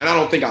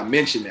think I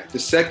mentioned that. The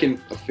second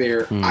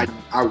affair,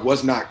 I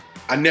was not.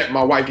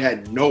 My wife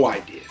had no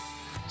idea.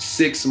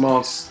 6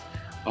 months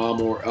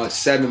or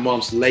 7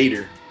 months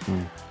later,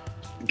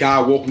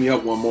 God woke me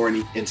up one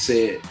morning and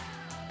said,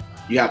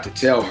 "You have to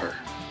tell her.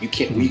 You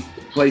can't. The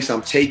place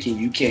I'm taking,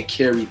 you can't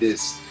carry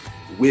this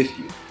with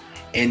you,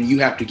 and you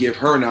have to give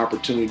her an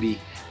opportunity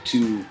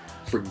to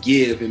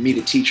forgive and me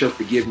to teach her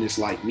forgiveness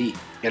like me."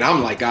 And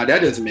I'm like, "God,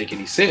 that doesn't make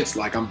any sense.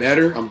 Like, I'm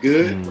better, I'm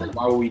good. Like,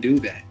 why would we do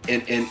that?"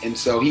 And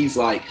so he's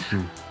like,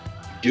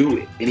 "Do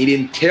it." And he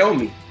didn't tell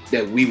me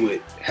that we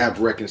would have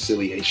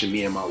reconciliation,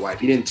 me and my wife.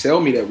 He didn't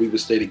tell me that we would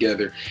stay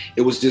together.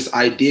 It was this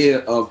idea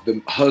of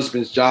the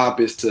husband's job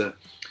is to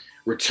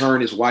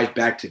return his wife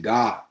back to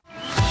God.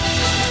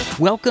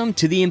 Welcome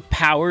to the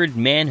Empowered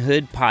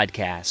Manhood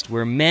Podcast,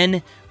 where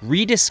men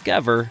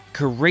rediscover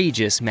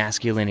courageous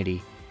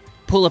masculinity.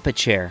 Pull up a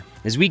chair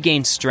as we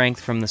gain strength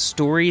from the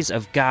stories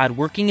of God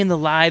working in the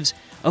lives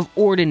of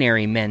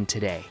ordinary men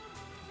today.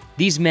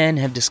 These men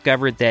have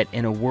discovered that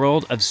in a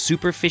world of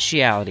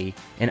superficiality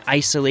and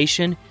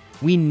isolation,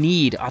 we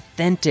need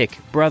authentic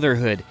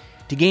brotherhood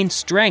to gain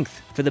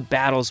strength for the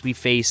battles we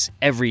face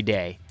every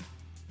day.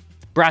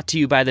 Brought to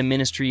you by the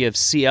ministry of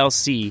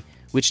CLC,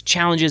 which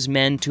challenges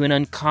men to an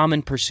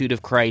uncommon pursuit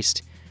of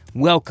Christ.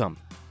 Welcome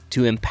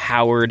to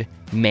Empowered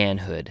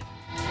Manhood.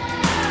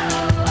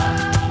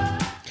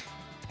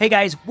 Hey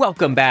guys,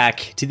 welcome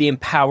back to the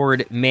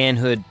Empowered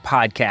Manhood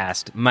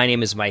Podcast. My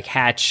name is Mike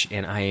Hatch,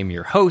 and I am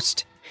your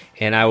host,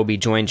 and I will be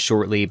joined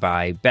shortly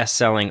by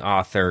best-selling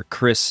author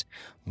Chris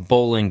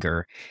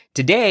Bollinger.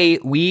 Today,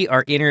 we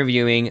are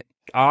interviewing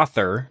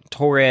author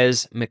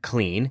Torres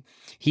McLean.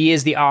 He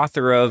is the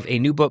author of a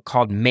new book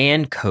called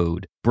Man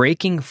Code: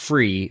 Breaking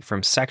Free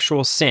from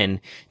Sexual Sin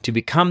to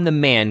Become the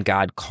Man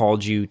God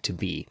Called You to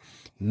Be.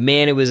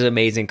 Man, it was an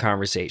amazing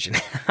conversation.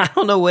 I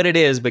don't know what it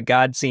is, but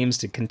God seems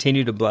to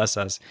continue to bless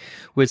us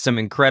with some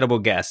incredible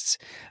guests.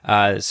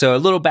 So a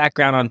little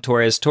background on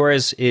Torres.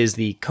 Torres is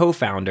the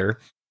co-founder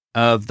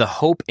of the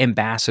Hope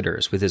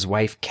Ambassadors with his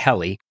wife,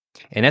 Kelly.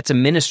 And that's a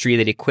ministry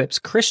that equips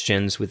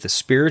Christians with the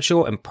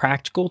spiritual and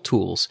practical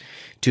tools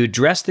to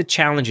address the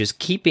challenges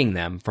keeping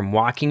them from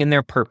walking in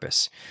their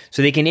purpose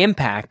so they can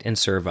impact and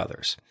serve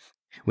others.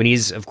 When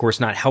he's, of course,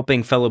 not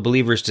helping fellow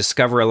believers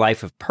discover a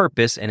life of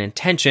purpose and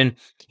intention,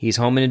 he's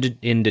home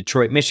in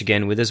Detroit,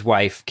 Michigan with his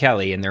wife,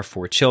 Kelly, and their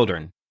 4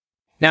 children.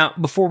 Now,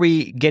 before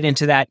we get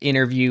into that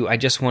interview, I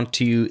just want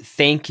to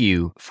thank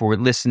you for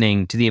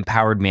listening to the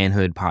Empowered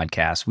Manhood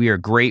Podcast. We are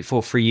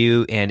grateful for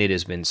you, and it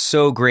has been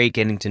so great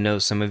getting to know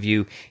some of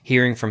you,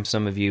 hearing from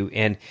some of you.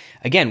 And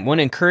again, want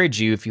to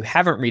encourage you, if you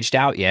haven't reached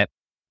out yet,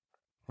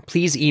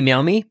 please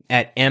email me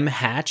at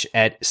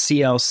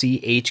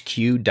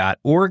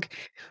mhatch@clchq.org.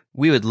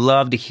 We would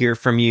love to hear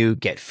from you,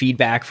 get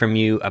feedback from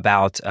you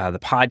about the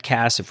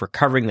podcast. If we're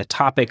covering the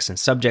topics and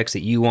subjects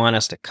that you want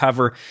us to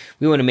cover,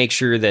 we want to make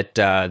sure that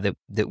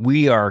that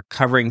we are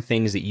covering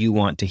things that you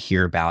want to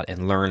hear about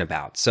and learn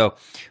about. So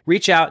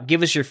reach out,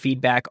 give us your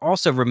feedback.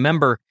 Also,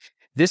 remember,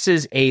 this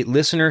is a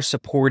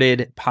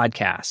listener-supported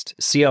podcast.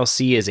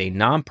 CLC is a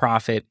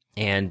nonprofit,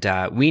 and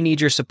we need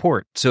your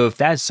support. So if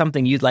that's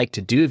something you'd like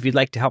to do, if you'd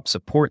like to help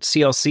support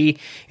CLC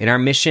in our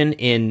mission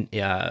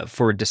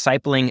for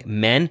discipling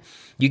men,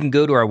 you can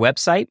go to our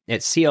website at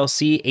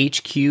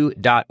clchq.org,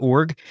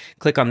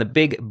 click on the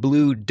big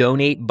blue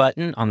donate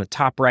button on the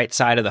top right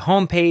side of the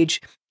homepage.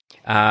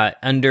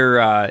 And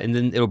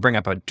then it'll bring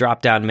up a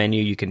drop-down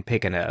menu. You can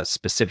pick a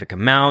specific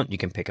amount. You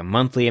can pick a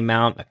monthly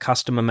amount, a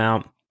custom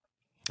amount.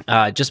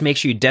 Just make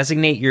sure you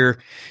designate your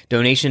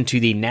donation to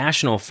the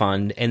National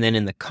Fund, and then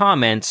in the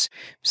comments,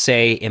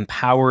 say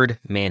Empowered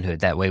Manhood.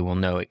 That way we'll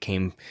know it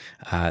came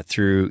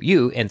through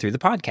you and through the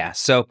podcast.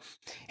 So,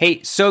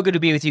 hey, so good to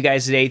be with you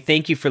guys today.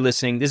 Thank you for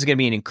listening. This is going to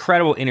be an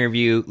incredible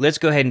interview. Let's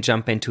go ahead and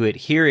jump into it.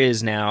 Here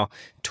is now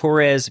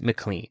Torres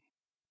McLean.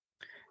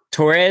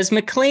 Torres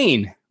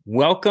McLean,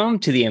 welcome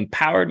to the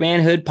Empowered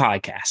Manhood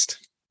Podcast.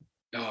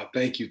 Oh,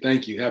 thank you.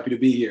 Thank you. Happy to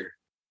be here.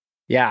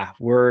 Yeah,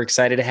 we're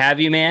excited to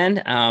have you,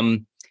 man.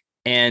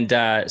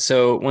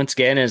 So once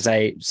again, as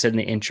I said in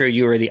the intro,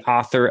 you are the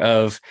author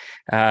of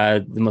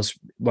I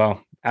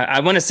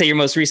want to say your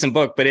most recent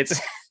book, but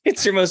it's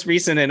your most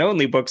recent and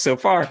only book so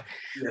far.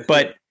 Yes,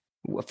 but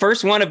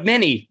first one of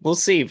many. We'll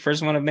see.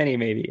 First one of many,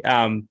 maybe.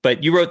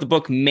 But you wrote the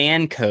book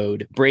Man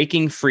Code: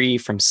 Breaking Free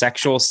from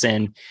Sexual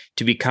Sin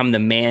to Become the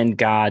Man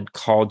God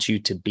Called You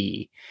to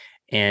Be.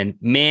 And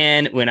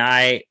man, when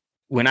I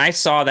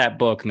saw that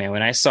book, man,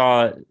 when I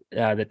saw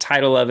the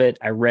title of it,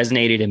 I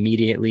resonated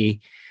immediately.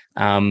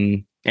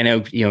 I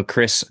know,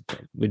 Chris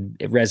would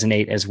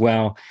resonate as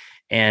well.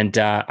 And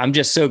I'm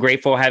just so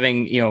grateful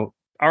having,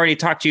 already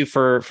talked to you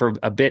for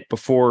a bit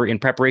before in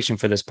preparation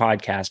for this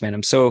podcast, man.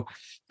 I'm so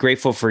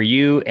grateful for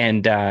you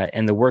and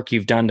the work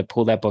you've done to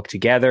pull that book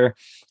together.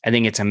 I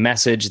think it's a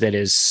message that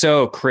is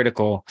so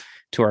critical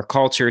to our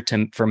culture,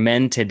 for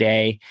men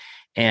today.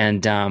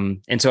 And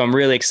so I'm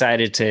really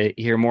excited to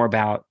hear more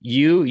about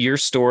your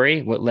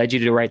story, what led you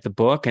to write the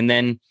book. And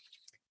then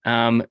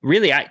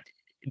really,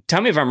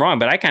 tell me if I'm wrong,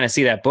 but I kind of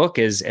see that book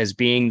as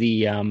being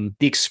the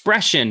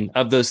expression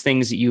of those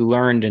things that you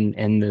learned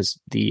and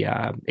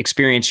the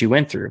experience you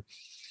went through.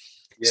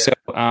 Yeah. So,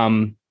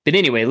 but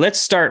anyway, let's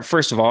start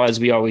first of all, as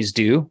we always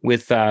do,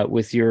 with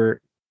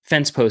your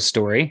fence post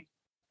story.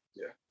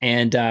 Yeah.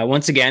 And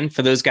once again,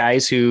 for those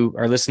guys who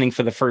are listening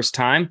for the first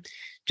time,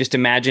 just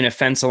imagine a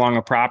fence along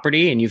a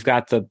property, and you've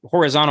got the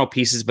horizontal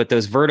pieces, but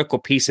those vertical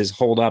pieces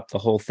hold up the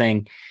whole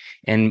thing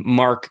and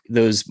mark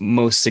those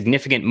most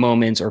significant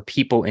moments or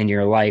people in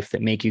your life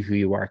that make you who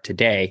you are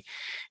today.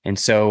 And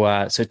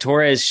so,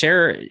 Torres,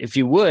 share, if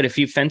you would, a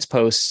few fence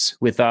posts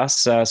with us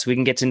so we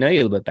can get to know you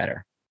a little bit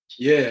better.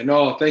 Yeah,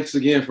 no, thanks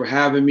again for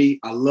having me.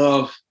 I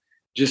love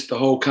just the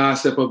whole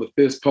concept of the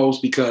fence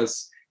post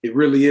because it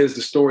really is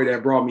the story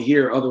that brought me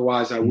here.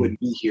 Otherwise, I wouldn't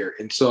be here.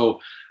 And so,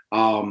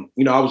 I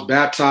was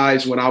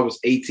baptized when I was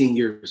 18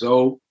 years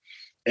old.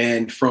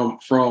 And from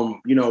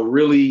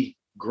really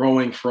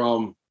growing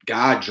from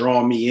God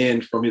drawing me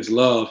in from his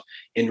love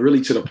and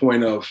really to the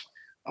point of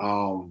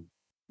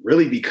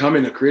really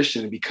becoming a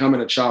Christian and becoming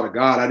a child of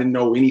God. I didn't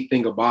know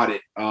anything about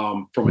it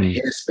from a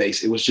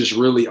headspace. It was just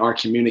really our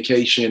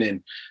communication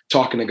and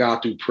talking to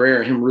God through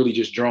prayer, him really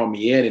just drawing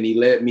me in. And he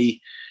led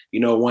me,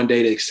 one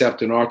day to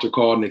accept an altar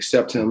call and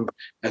accept him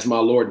as my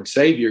Lord and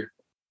Savior.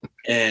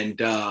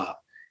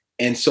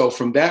 And so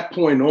from that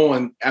point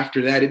on,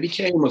 after that, it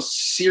became a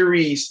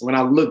series, when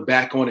I look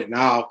back on it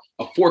now,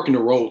 a fork in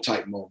the road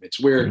type moments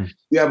where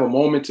you have a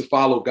moment to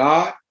follow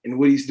God and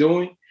what he's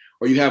doing,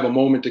 or you have a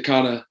moment to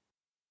kind of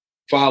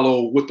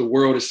follow what the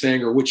world is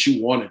saying or what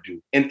you want to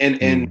do.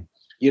 And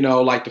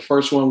like the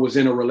first one was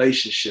in a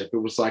relationship. It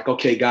was like,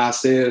 okay, God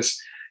says,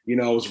 it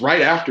was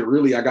right after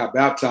really I got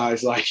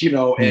baptized,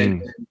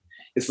 and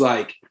it's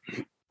like,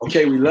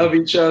 okay, we love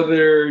each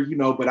other,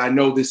 but I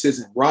know this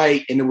isn't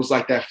right. And it was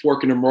like that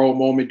fork in the road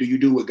moment. Do you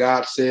do what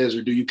God says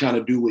or do you kind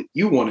of do what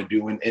you want to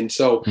do? And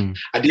so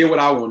I did what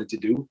I wanted to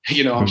do,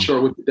 I'm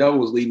sure what the devil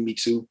was leading me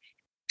to.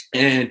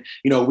 And,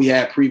 we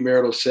had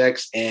premarital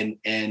sex and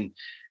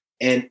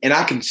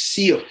I can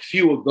see a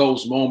few of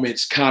those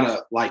moments kind of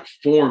like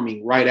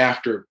forming right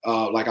after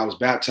like I was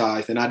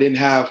baptized. And I didn't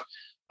have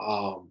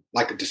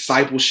like a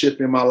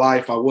discipleship in my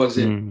life. I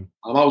wasn't,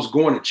 I was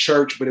going to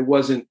church, but it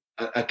wasn't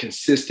a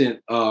consistent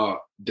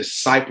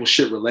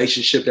discipleship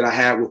relationship that I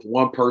had with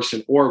one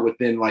person or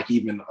within like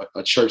even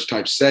a church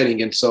type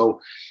setting. And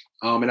so,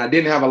 and I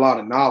didn't have a lot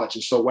of knowledge.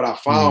 And so what I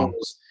found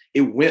was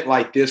it went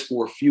like this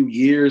for a few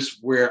years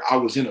where I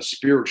was in a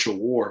spiritual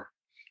war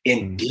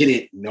and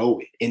didn't know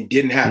it and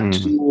didn't have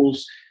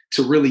tools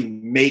to really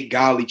make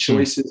godly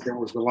choices and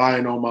was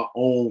relying on my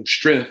own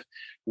strength,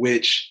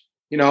 which,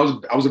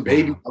 I was a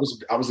baby.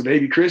 I was a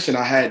baby Christian.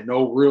 I had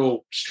no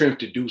real strength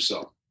to do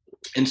so.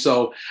 And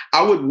so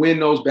I would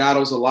win those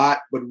battles a lot,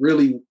 but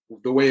really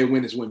the way it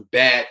went is when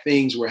bad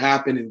things were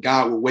happening and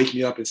God would wake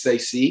me up and say,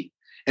 see,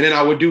 and then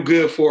I would do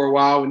good for a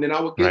while. And then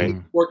I would get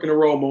work in the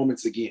road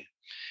moments again.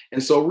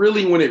 And so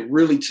really when it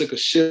really took a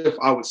shift,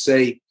 I would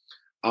say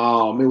it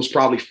was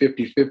probably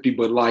 50-50,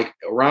 but like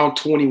around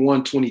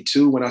 21,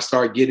 22, when I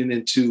started getting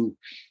into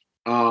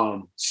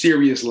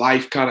serious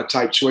life kind of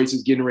type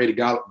choices, getting ready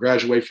to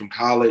graduate from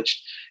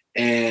college.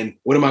 And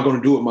what am I going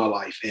to do with my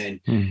life? And,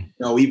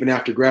 even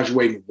after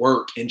graduating,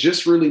 work and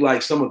just really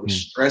like some of the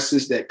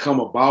stresses that come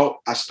about,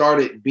 I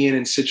started being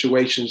in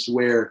situations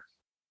where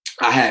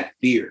I had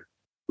fear,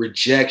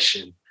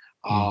 rejection,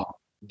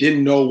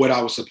 didn't know what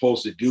I was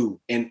supposed to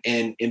do. And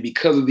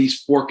because of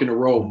these fork in the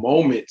road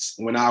moments,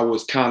 when I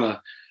was kind of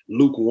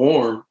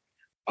lukewarm,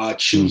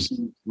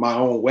 choosing my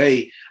own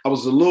way, I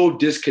was a little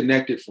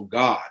disconnected from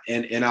God.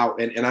 And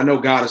I know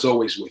God is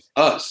always with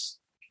us,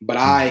 but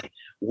I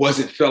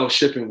wasn't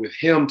fellowshipping with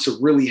him to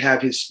really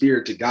have his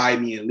spirit to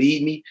guide me and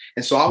lead me.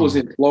 And so I was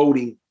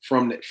imploding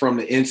from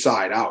the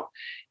inside out.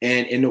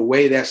 And in the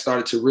way that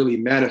started to really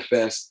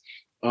manifest,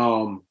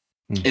 and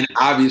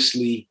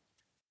obviously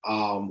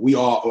not we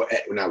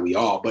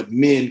all, but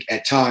men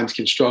at times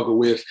can struggle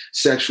with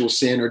sexual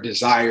sin or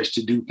desires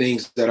to do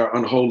things that are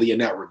unholy in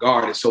that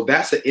regard. And so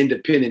that's an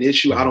independent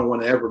issue. I don't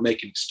want to ever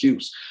make an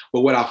excuse.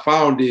 But what I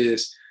found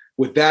is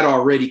with that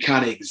already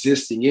kind of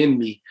existing in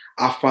me,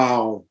 I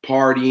found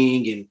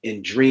partying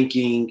and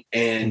drinking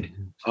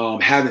and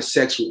having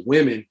sex with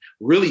women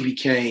really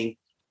became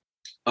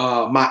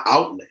my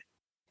outlet.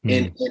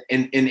 And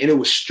it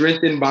was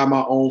strengthened by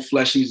my own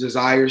fleshly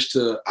desires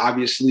to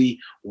obviously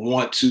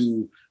want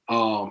to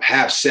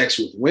have sex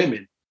with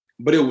women.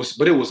 But it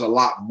was a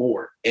lot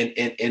more.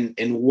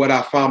 And what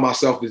I found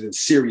myself is in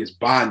serious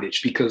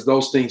bondage because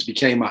those things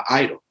became my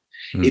idol.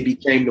 It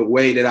became the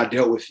way that I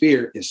dealt with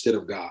fear instead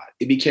of God.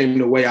 It became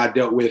the way I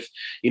dealt with,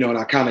 and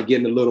I kind of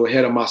getting a little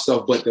ahead of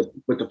myself. But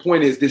the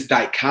point is this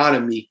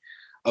dichotomy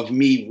of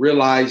me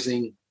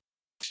realizing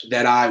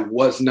that I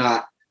was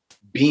not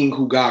being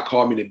who God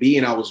called me to be.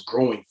 And I was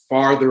growing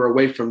farther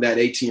away from that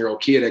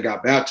 18-year-old kid that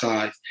got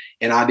baptized.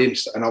 But at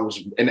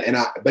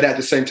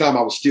the same time,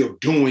 I was still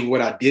doing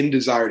what I didn't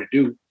desire to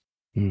do.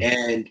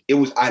 And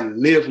I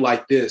lived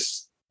like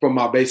this from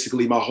my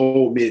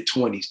whole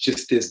mid-20s,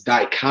 just this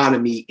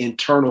dichotomy,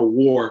 internal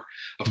war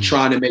of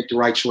trying to make the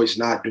right choice,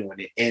 not doing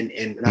it.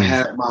 And I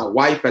had my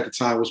wife at the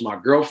time was my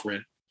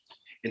girlfriend,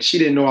 and she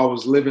didn't know I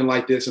was living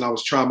like this, and I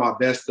was trying my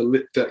best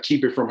to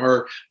keep it from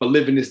her, but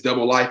living this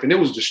double life, and it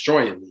was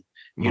destroying me,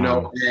 you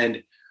know.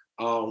 And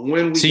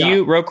when we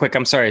you real quick,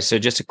 I'm sorry. So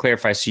just to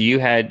clarify, so you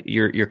had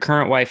your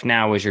current wife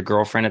now was your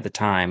girlfriend at the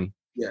time.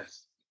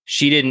 Yes.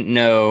 She didn't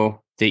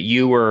know that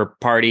you were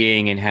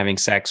partying and having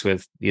sex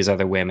with these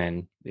other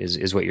women.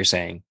 Is what you're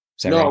saying?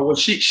 No, right? well,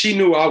 she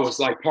knew I was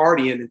like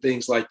partying and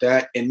things like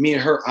that. And me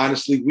and her,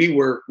 honestly, we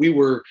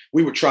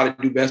would try to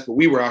do best, but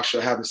we were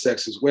actually having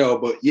sex as well.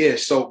 But yeah,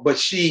 but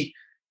she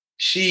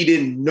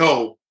didn't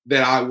know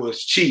that I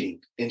was cheating,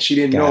 and she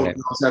didn't know that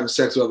I was having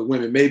sex with other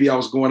women. Maybe I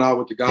was going out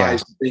with the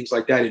guys and things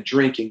like that and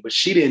drinking, but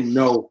she didn't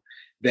know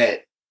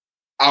that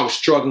I was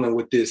struggling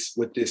with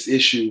this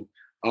issue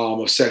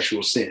of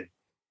sexual sin.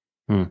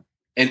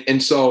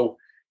 And so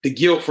the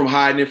guilt from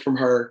hiding it from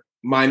her,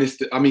 minus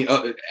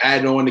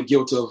adding on the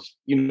guilt of,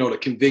 the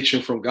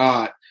conviction from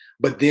God,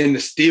 but then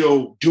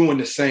still doing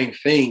the same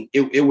thing.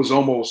 It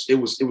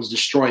was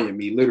destroying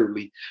me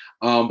literally.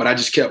 But I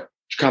just kept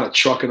kind of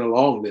trucking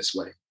along this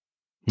way.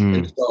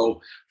 And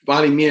so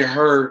finally me and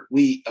her,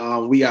 we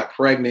got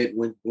pregnant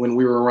when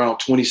we were around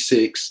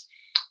 26.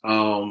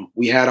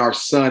 We had our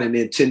son, and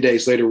then 10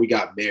 days later we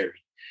got married.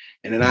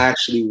 And then I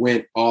actually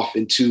went off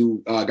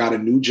into, got a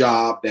new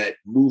job that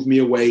moved me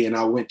away, and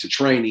I went to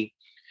training.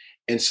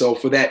 And so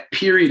for that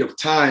period of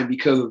time,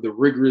 because of the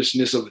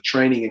rigorousness of the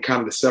training and kind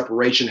of the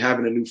separation,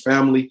 having a new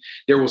family,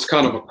 there was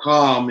kind of a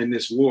calm in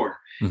this war.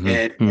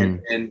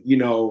 And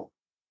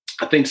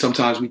I think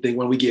sometimes we think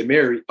when we get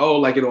married,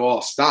 like it'll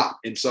all stop.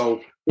 And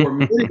so for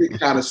me, it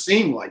kind of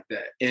seemed like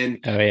that. And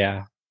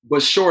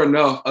but sure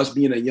enough, us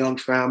being a young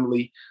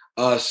family,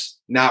 us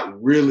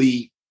not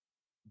really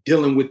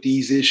dealing with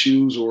these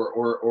issues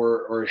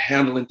or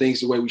handling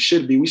things the way we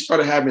should be, we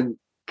started having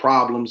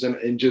problems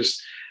and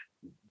just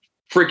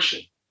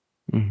friction.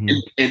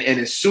 And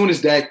as soon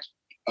as that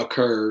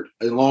occurred,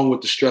 along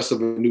with the stress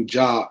of a new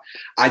job,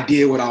 I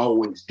did what I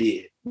always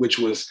did, which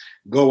was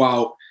go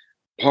out,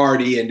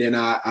 party, and then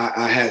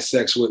I had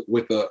sex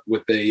with a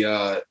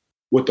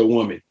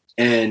woman.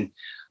 And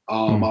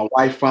my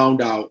wife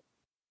found out,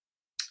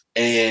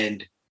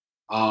 and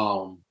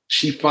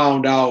she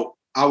found out,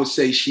 I would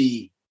say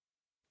she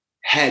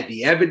had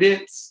the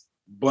evidence,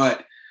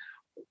 but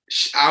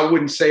I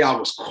wouldn't say I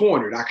was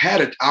cornered. I had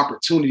an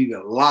opportunity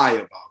to lie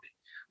about it.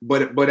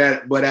 But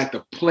at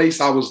the place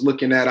I was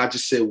looking at, I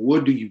just said,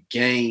 what do you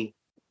gain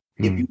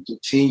if you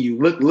continue?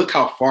 Look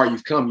how far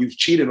you've come. You've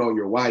cheated on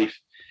your wife.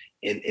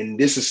 And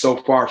this is so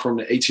far from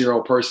the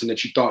 18-year-old person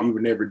that you thought you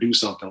would never do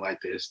something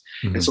like this.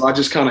 And so I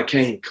just kind of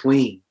came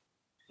clean.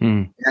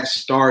 That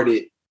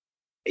started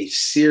a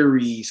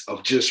series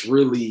of just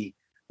really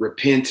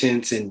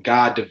repentance and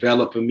God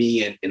developing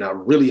me. And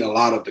really a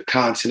lot of the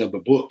content of the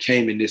book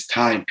came in this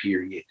time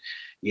period,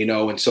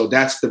 and so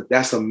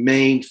that's a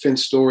main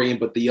fence story.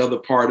 But the other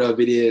part of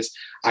it is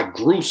I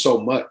grew so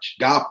much.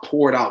 God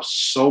poured out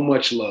so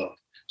much love,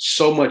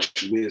 so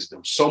much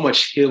wisdom, so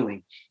much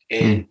healing.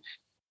 And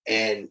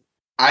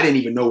I didn't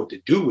even know what to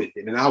do with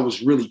it. And I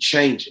was really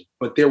changing,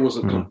 but there was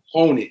a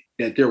component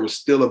that there was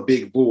still a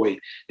big void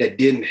that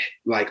didn't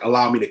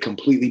allow me to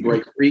completely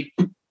break free.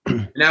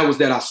 And that was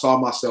that I saw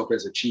myself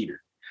as a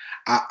cheater.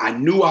 I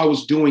knew I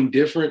was doing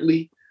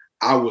differently.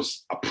 I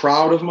was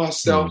proud of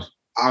myself.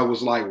 I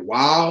was like,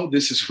 wow,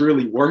 this is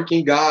really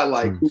working, God.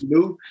 Who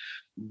knew?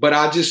 But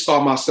I just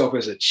saw myself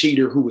as a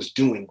cheater who was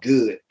doing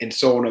good. And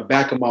so in the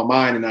back of my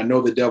mind, and I know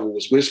the devil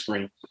was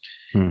whispering,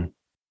 can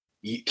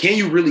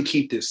you really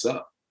keep this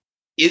up?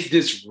 Is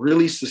this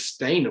really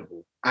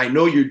sustainable? I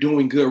know you're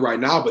doing good right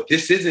now, but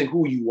this isn't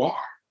who you are,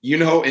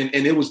 and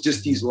it was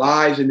just these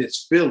lies and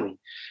this feeling.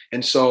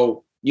 And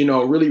so,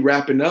 really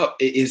wrapping up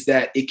is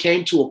that it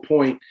came to a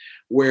point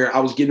where I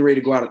was getting ready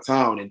to go out of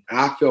town, and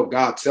I felt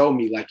God tell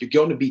me, you're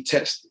going to be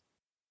tested.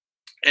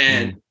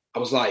 And I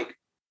was like,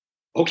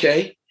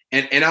 okay.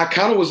 And I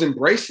kind of was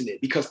embracing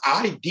it because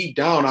I deep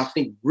down, I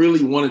think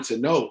really wanted to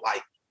know,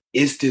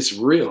 is this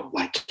real?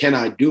 Can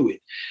I do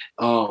it?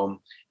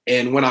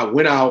 And when I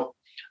went out,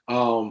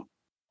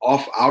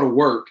 out of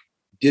work,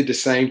 did the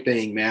same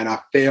thing, man. I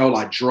failed,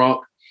 I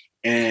drunk,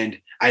 and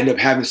I ended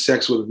up having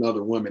sex with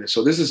another woman. And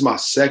so this is my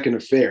second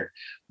affair,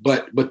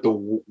 but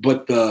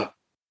the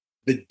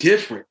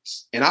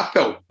difference, and I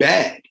felt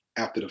bad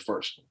after the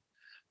first one,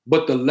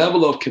 but the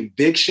level of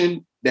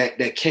conviction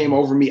that came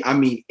over me, I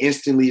mean,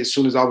 instantly, as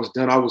soon as I was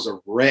done, I was a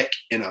wreck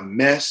and a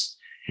mess.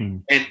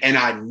 And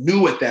I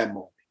knew at that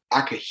moment,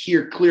 I could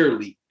hear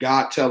clearly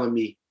God telling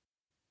me,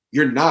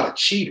 you're not a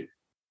cheater.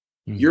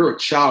 You're a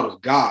child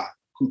of God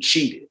who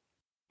cheated.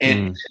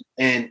 And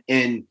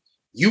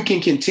you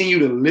can continue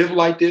to live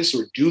like this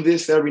or do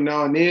this every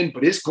now and then,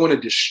 but it's going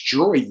to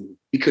destroy you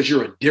because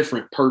you're a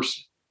different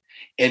person.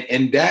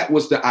 And that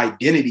was the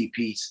identity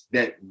piece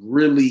that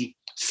really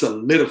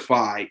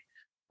solidified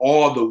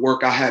all the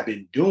work I had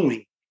been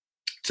doing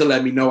to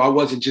let me know I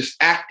wasn't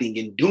just acting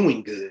and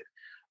doing good,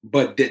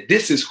 but that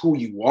this is who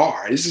you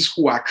are. This is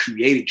who I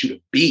created you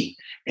to be.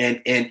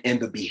 And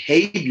the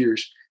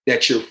behaviors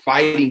that you're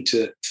fighting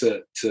to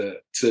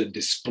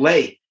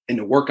display, and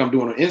the work I'm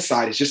doing on the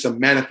inside is just a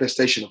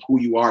manifestation of who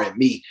you are in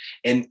me.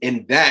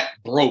 And that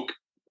broke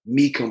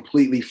me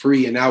completely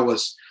free. And that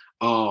was,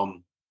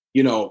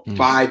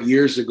 5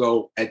 years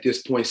ago at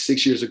this point,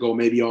 6 years ago,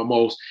 maybe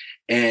almost.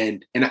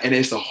 And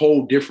it's a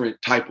whole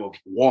different type of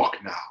walk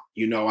now.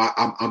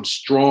 I'm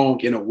strong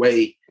in a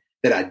way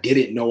that I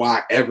didn't know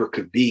I ever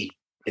could be.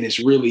 And it's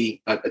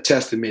really a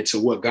testament to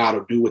what God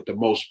will do with the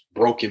most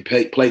broken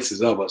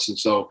places of us. And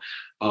so,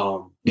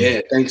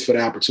 thanks for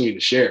the opportunity to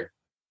share.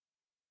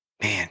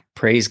 Man,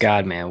 praise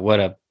God, man.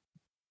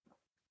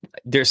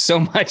 There's so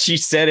much you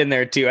said in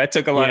there too. I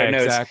took a lot of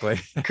notes. Exactly.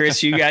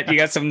 Chris, you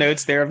got some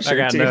notes there, I'm sure.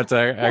 I got notes.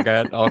 I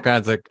got all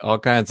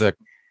kinds of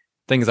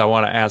things I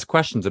want to ask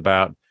questions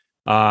about.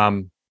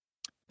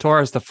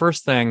 Torres, the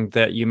first thing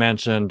that you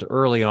mentioned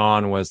early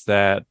on was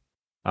that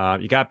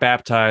you got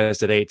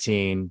baptized at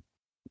 18,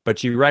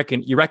 but you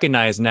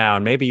recognize now,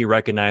 and maybe you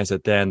recognize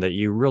it then, that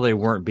you really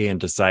weren't being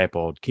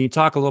discipled. Can you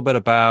talk a little bit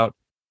about,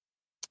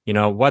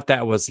 what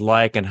that was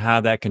like and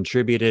how that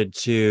contributed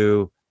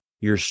to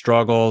your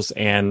struggles,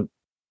 and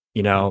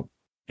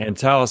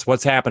tell us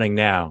what's happening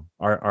now?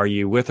 Are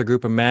you with a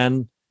group of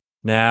men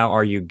now?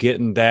 Are you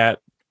getting that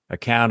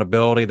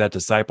accountability, that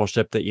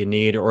discipleship that you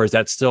need, or is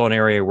that still an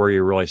area where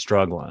you're really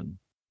struggling?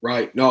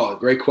 Right. No,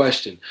 great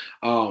question.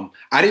 I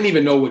didn't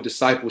even know what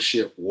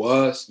discipleship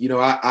was.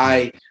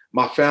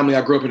 My family,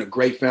 I grew up in a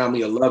great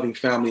family, a loving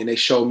family, and they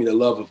showed me the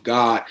love of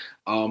God.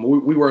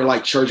 We were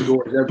like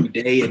churchgoers every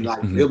day, and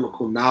like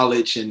biblical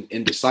knowledge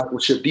and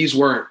discipleship. These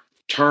weren't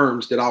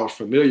terms that I was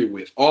familiar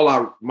with.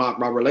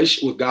 My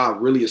relationship with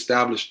God really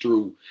established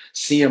through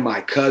seeing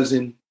my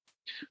cousin,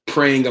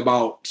 praying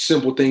about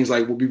simple things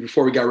like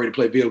before we got ready to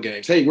play video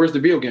games. Hey, where's the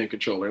video game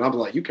controller? And I was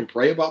like, you can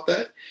pray about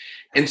that.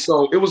 And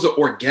so it was an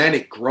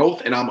organic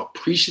growth, and I'm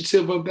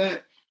appreciative of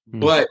that.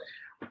 But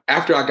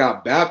after I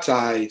got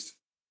baptized,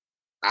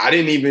 I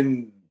didn't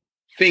even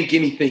think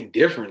anything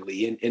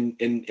differently.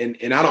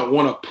 And I don't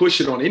want to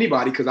push it on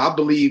anybody, because I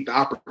believe the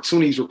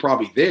opportunities were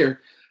probably there,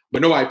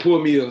 but nobody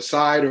pulled me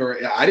aside, or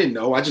I didn't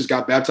know. I just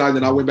got baptized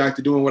and I went back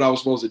to doing what I was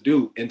supposed to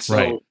do. And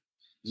so,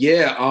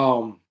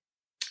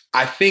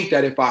 I think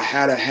that if I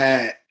had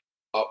had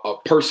a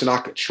person I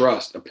could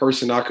trust, a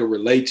person I could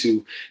relate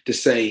to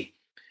say,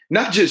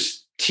 not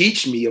just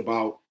teach me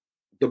about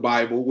the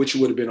Bible, which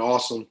would have been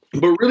awesome,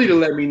 but really to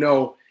let me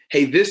know,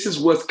 hey, this is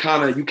what's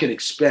kind of you can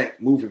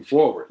expect moving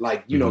forward.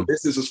 Like,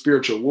 this is a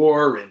spiritual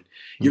war, and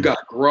you got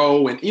to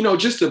grow, and,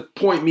 just to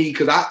point me,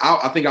 because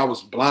I think I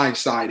was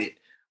blindsided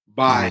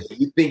by,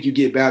 you think you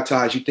get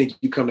baptized, you think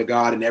you come to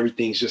God and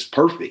everything's just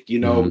perfect.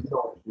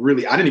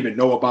 Really, I didn't even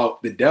know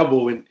about the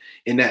devil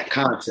in that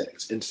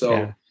context. And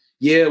so,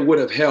 it would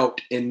have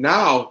helped. And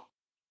now,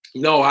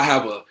 I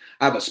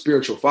have a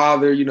spiritual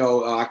father,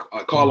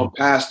 I call him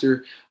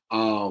pastor.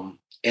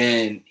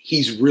 And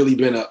he's really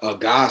been a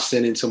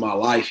godsend into my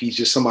life. He's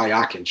just somebody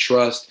I can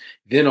trust.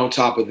 Then on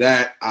top of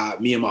that,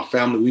 me and my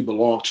family, we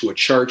belong to a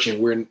church,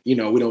 and we're, we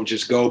don't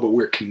just go, but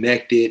we're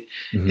connected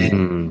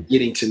and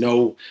getting to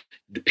know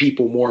the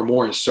people more and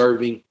more and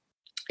serving.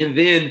 And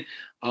then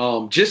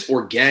just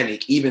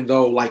organic, even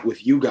though like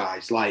with you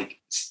guys, like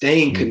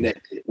staying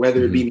connected,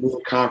 whether it be men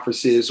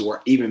conferences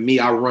or even me,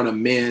 I run a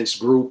men's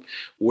group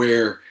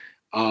where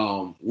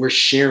we're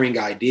sharing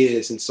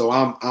ideas. And so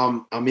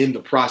I'm in the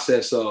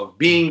process of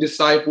being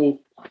discipled.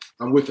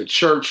 I'm with a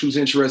church who's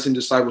interested in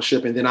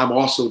discipleship. And then I'm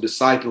also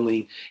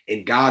discipling,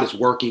 and God is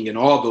working in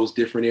all those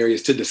different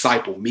areas to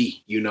disciple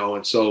me,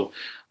 And so,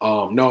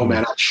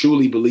 man, I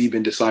truly believe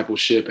in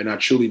discipleship, and I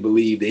truly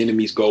believe the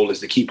enemy's goal is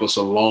to keep us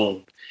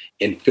alone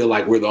and feel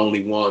like we're the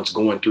only ones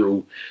going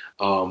through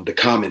the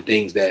common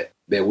things that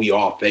we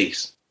all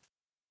face.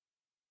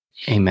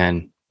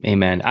 Amen.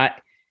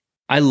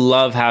 I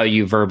love how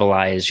you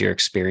verbalize your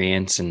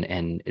experience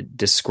and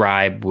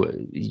describe what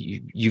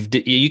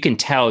you can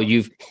tell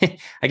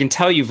I can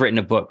tell you've written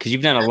a book, because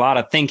you've done a lot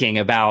of thinking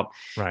about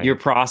your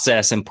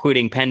process and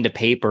putting pen to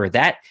paper.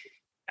 That,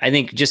 I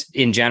think, just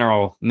in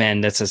general, men,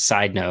 that's a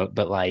side note,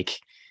 but like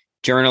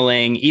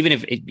journaling, even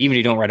if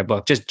you don't write a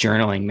book, just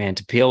journaling, man,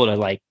 to be able to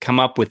like come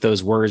up with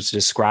those words to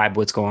describe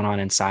what's going on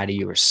inside of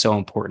you are so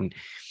important.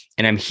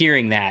 And I'm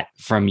hearing that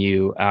from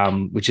you,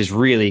 which is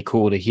really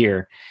cool to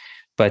hear.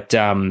 But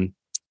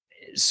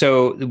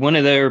so one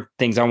of the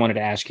things I wanted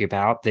to ask you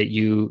about that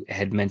you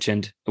had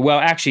mentioned, so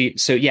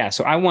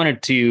I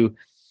wanted to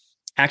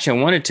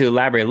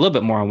elaborate a little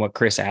bit more on what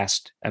Chris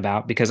asked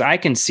about, because I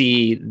can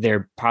see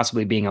there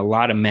possibly being a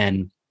lot of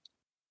men,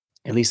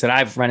 at least that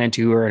I've run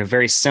into, who are in a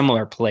very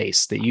similar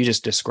place that you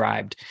just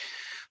described,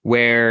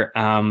 where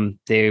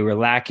they were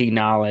lacking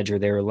knowledge, or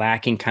they were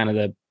lacking kind of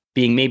the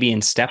being maybe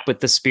in step with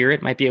the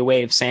Spirit, might be a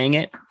way of saying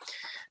it.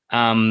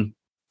 And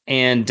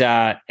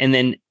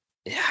then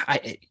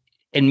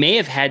and may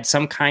have had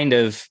some kind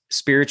of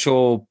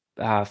spiritual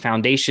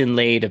foundation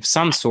laid of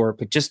some sort,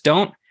 but just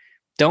don't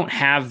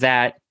have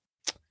that.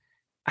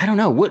 I don't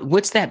know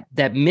what's that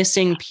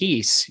missing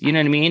piece. You know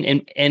what I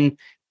mean? And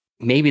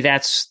maybe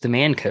that's the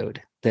man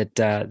code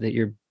that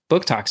your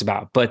book talks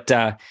about. But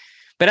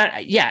But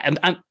I'm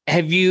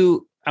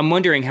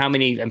wondering how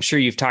many, I'm sure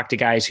you've talked to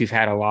guys who've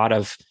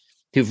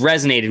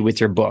resonated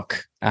with your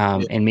book,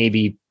 and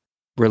maybe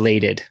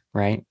related,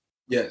 right?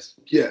 Yes.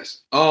 Yes.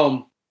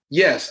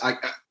 Yes. I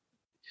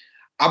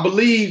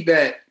believe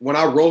that when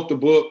I wrote the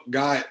book,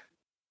 God,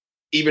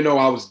 even though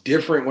I was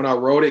different when I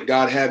wrote it,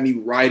 God had me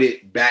write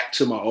it back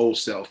to my old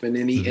self. And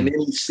then he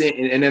sent,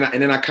 and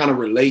then I kind of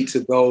relate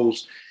to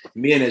those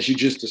men as you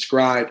just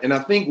described. And I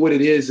think what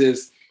it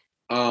is,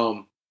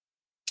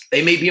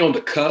 they may be on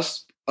the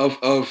cusp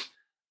of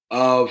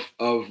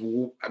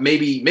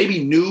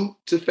maybe new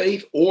to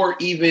faith, or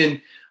even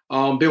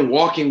been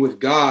walking with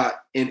God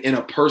in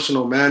a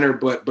personal manner,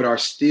 but are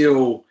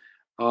still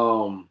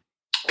kind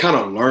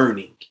of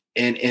learning.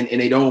 And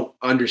they don't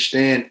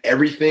understand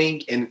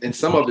everything, and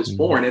some of it's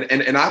foreign.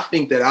 And I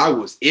think that I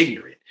was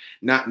ignorant,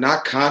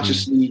 not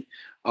consciously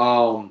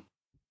ignoring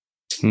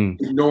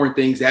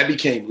things that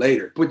became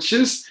later, but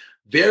just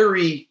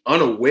very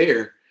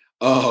unaware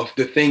of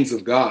the things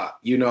of God,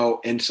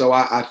 And so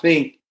I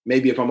think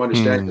maybe if I'm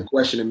understanding the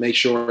question and make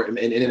sure and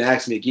then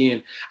ask me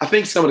again, I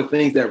think some of the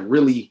things that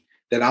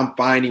I'm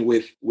finding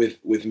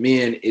with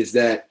men is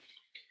that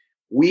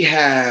we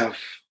have,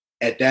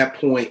 at that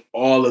point,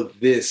 all of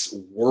this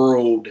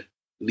worldly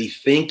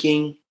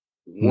thinking,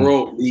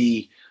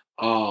 worldly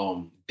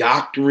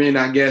doctrine,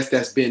 I guess,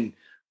 that's been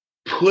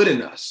put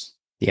in us.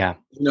 Yeah.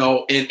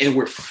 And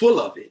we're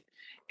full of it.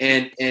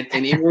 And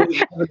when we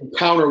have an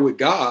encounter with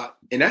God,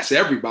 and that's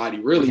everybody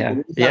really. Yeah.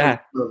 When we have an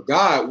encounter with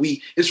God,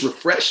 it's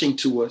refreshing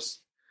to us,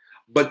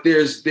 but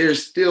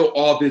there's still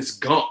all this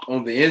gunk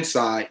on the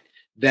inside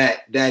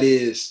that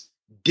is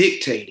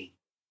dictating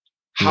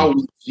how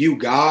we view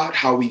God,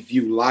 how we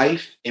view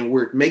life, and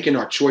we're making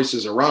our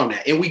choices around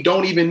that. And we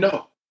don't even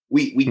know.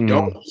 We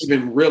don't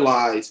even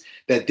realize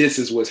that this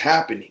is what's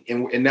happening.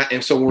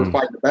 And so when we're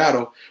fighting the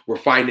battle, we're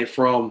fighting it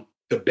from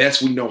the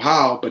best we know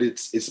how, but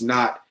it's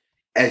not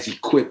as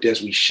equipped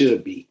as we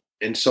should be.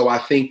 And so I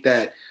think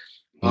that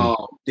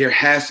there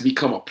has to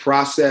become a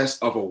process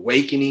of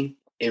awakening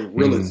and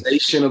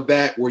realization of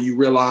that, where you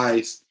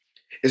realize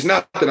it's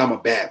not that I'm a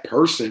bad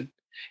person.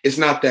 It's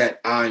not that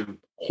I'm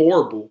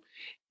horrible.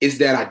 Is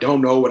that I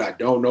don't know what I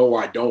don't know,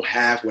 or I don't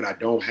have what I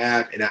don't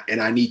have.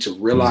 And I need to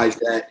realize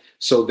that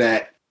so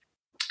that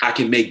I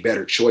can make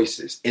better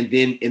choices. And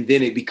then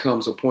it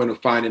becomes a point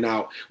of finding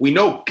out, we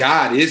know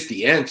God is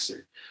the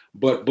answer,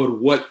 but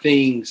what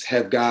things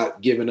have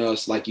God given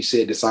us, like you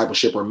said,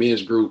 discipleship or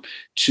men's group,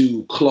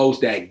 to close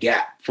that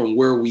gap from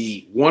where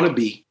we want to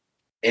be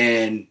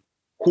and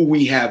who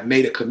we have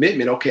made a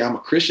commitment. Okay, I'm a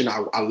Christian.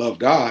 I love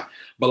God.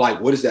 But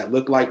like, what does that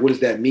look like? What does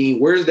that mean?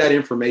 Where's that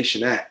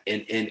information at?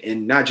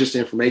 And not just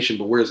information,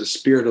 but where's the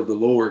Spirit of the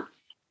Lord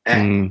at?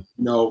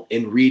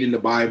 In reading the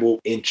Bible,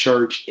 in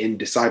church, in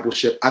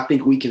discipleship. I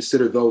think we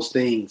consider those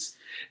things.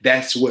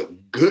 That's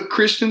what good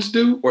Christians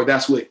do, or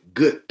that's what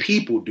good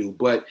people do.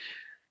 But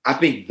I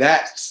think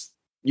that's,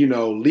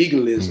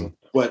 legalism.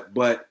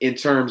 But in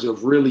terms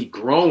of really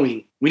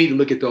growing, we need to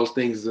look at those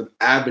things as an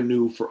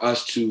avenue for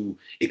us to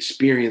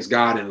experience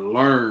God and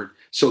learn,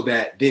 so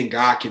that then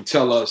God can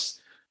tell us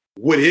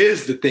what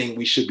is the thing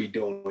we should be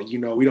doing.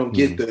 We don't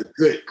get the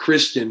good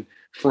Christian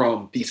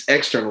from these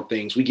external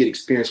things. We get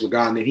experience with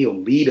God, and then he'll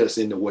lead us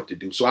into what to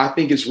do. So I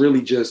think it's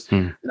really just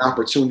an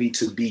opportunity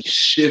to be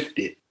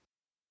shifted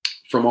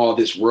from all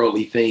this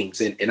worldly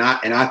things. And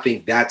I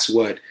think that's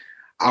what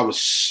I was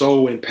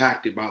so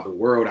impacted by the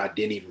world. I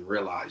didn't even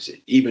realize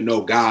it, even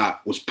though God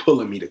was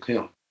pulling me to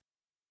him.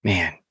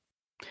 Man,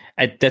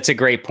 that's a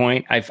great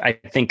point. I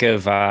think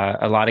of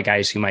a lot of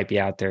guys who might be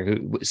out there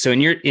so in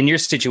your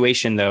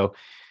situation though,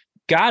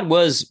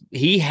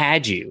 he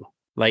had you,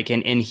 like,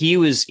 and he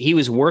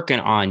was working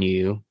on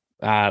you,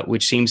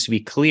 which seems to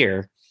be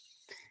clear.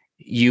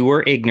 You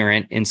were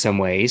ignorant in some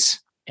ways,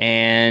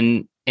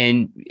 and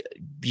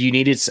you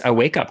needed a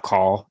wake up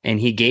call, and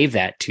he gave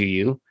that to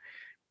you.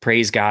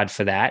 Praise God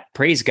for that.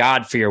 Praise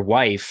God for your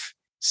wife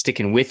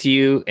sticking with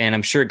you. And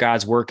I'm sure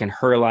God's work in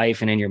her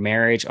life and in your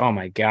marriage. Oh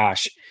my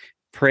gosh.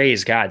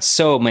 Praise God.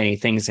 So many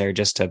things there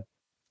just to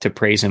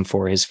praise him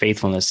for his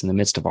faithfulness in the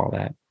midst of all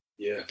that.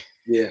 Yeah.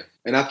 Yeah.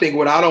 And I think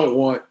what I don't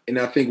want, and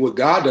I think what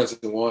God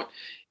doesn't want,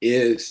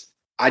 is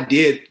I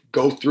did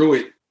go through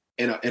it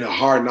in a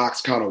hard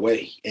knocks kind of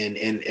way. And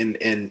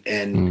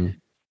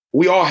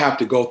we all have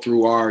to go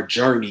through our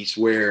journeys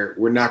where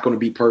we're not going to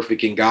be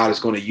perfect, and God is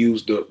going to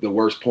use the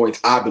worst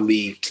points, I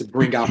believe, to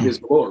bring out his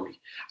glory.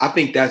 I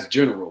think that's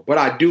general. But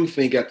I do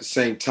think at the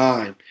same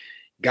time,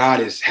 God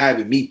is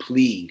having me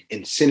plead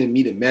and sending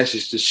me the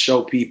message to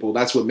show people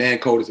that's what Man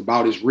Code is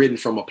about, is written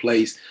from a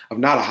place of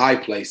not a high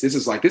place. This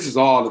is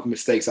all the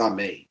mistakes I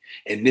made.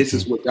 And this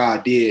is what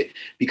God did,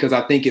 because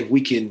I think if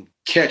we can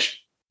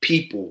catch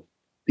people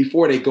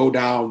before they go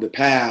down the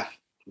path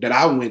that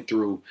I went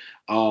through,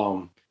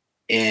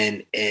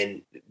 and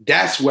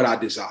that's what I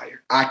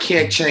desire. I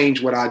can't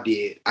change what I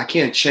did. I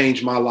can't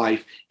change my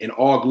life, and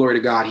all glory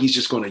to God. He's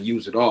just going to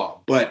use it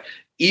all. But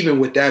even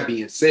with that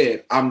being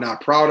said, I'm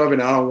not proud of it.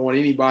 And I don't want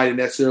anybody to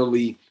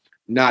necessarily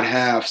not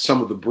have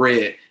some of the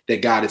bread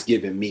that God has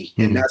given me.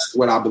 And that's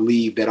what I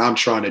believe that I'm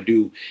trying to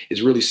do,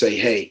 is really say,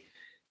 hey,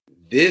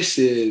 this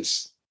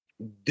is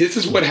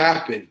what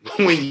happened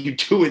when you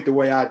do it the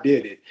way I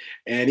did it.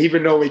 And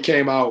even though it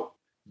came out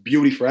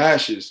beauty for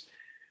ashes,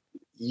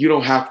 you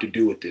don't have to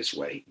do it this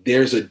way.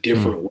 There's a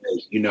different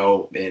way, you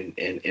know,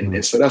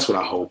 and so that's what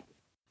I hope.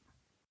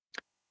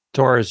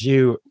 Torres,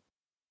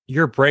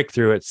 your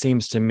breakthrough, it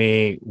seems to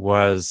me,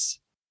 was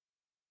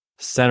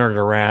centered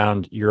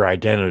around your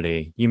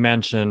identity. You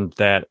mentioned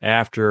that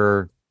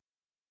after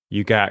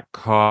you got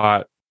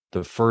caught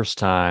the first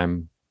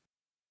time,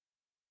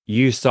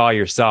 you saw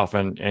yourself,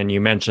 and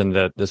you mentioned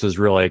that this was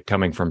really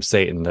coming from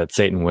Satan, that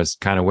Satan was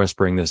kind of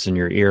whispering this in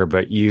your ear,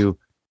 but you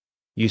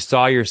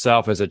saw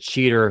yourself as a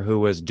cheater who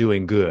was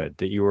doing good,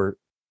 that you were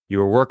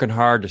working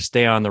hard to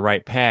stay on the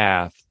right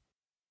path,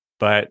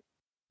 but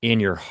in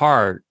your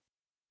heart,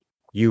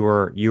 you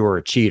were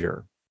a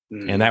cheater,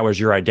 and that was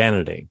your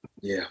identity.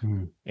 Yeah.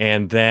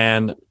 And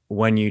then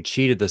when you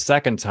cheated the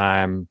second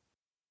time,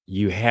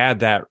 you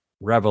had that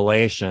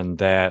revelation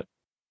that,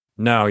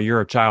 no,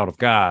 you're a child of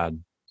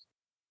God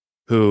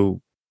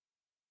who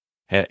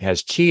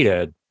has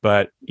cheated,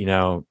 but, you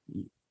know,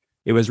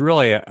 it was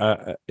really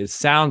it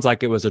sounds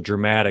like it was a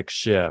dramatic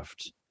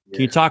shift. Yeah.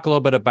 Can you talk a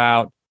little bit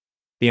about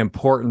the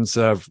importance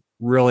of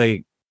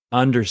really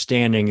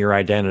understanding your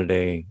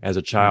identity as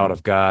a child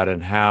of God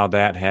and how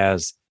that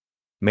has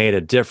made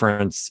a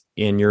difference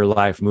in your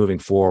life moving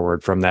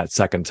forward from that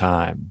second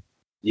time?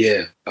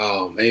 Yeah.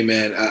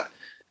 Amen.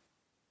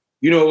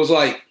 It was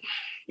like,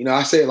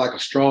 I say it like a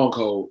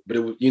stronghold, but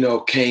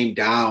it, came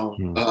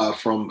down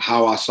from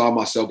how I saw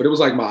myself. But it was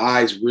like my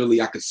eyes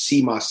I could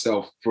see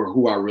myself for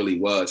who I really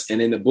was.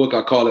 And in the book,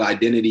 I call it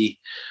identity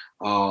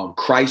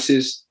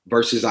crisis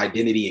versus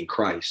identity in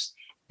Christ.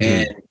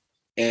 And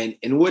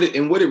what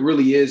it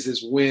really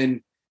is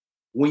when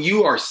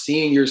you are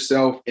seeing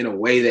yourself in a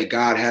way that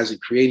God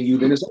hasn't created you,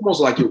 then it's almost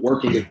like you're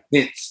working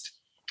against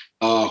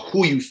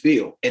who you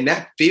feel. And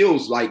that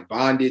feels like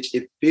bondage.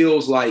 It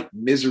feels like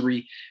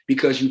misery,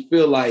 because you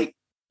feel like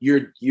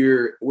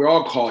we're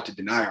all called to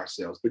deny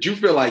ourselves, but you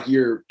feel like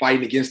you're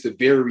fighting against the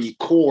very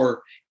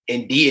core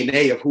and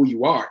DNA of who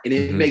you are. And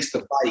it makes the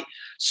fight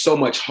so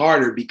much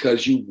harder,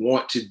 because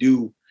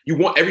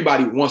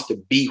everybody wants to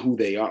be who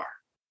they are.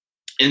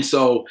 And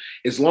so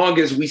as long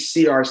as we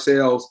see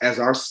ourselves as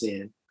our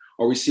sin,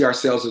 or we see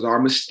ourselves as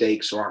our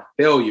mistakes or our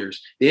failures,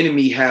 the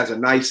enemy has a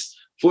nice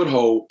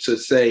foothold to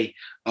say,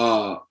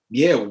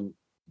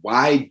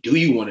 why do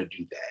you want to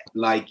do that?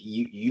 Like,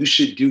 you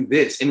should do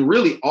this. And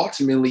really,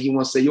 ultimately, he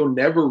wants to say you'll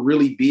never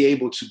really be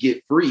able to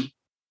get free,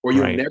 or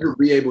you'll never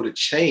be able to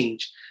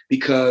change,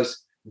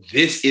 because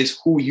this is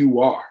who you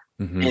are.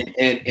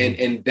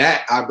 And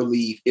that, I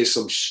believe, is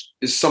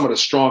some of the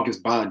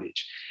strongest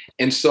bondage.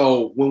 And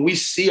so when we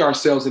see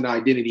ourselves in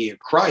identity in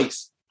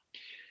Christ,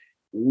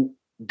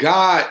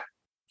 God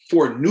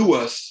foreknew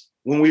us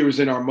when we was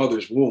in our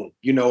mother's womb,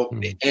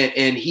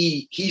 and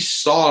he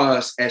saw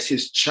us as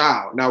his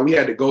child. Now, we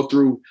had to go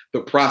through the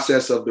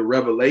process of the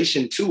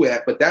revelation to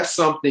it, but that's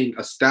something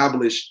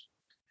established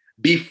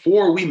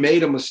before we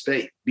made a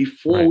mistake,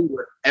 before we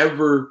were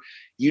ever,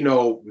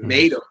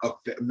 made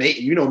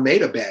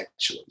a bad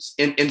choice.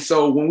 And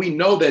so when we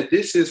know that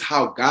this is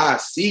how God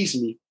sees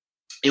me,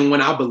 and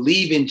when I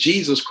believe in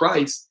Jesus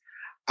Christ,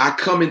 I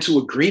come into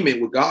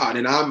agreement with God,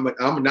 and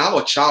I'm now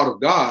a child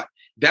of God.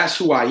 That's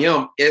who I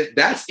am.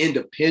 That's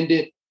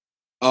independent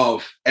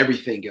of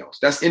everything else.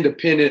 That's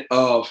independent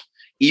of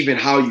even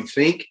how you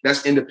think.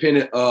 That's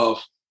independent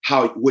of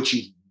what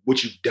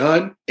you've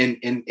done and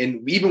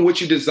even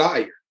what you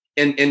desire.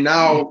 And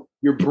now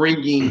you're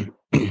bringing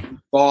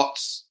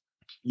thoughts,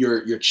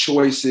 your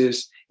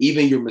choices,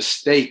 even your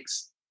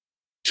mistakes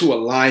to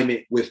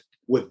alignment with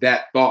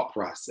that thought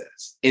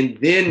process. And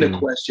then the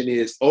question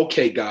is,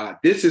 okay, God,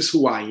 this is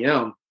who I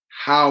am.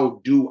 How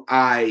do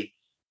I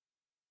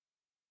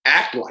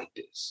act like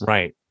this?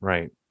 Right.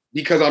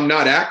 Because I'm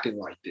not acting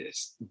like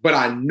this, but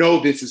I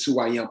know this is who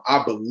I am.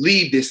 I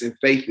believe this, and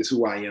faith is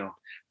who I am.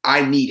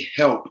 I need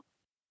help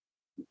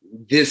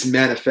this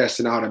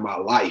manifesting out in my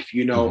life,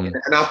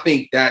 and I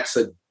think that's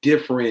a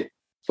different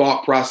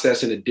thought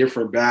process and a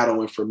different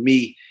battle. And for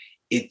me,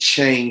 it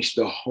changed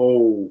the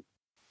whole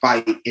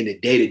fight in the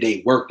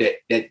day-to-day work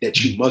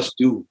that you must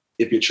do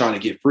if you're trying to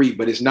get free.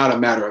 But it's not a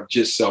matter of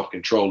just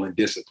self-control and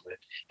discipline.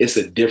 It's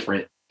a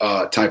different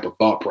type of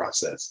thought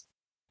process.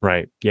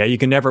 Right. Yeah. You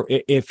can never,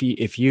 if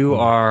you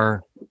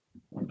are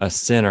a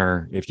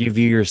sinner, if you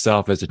view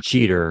yourself as a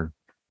cheater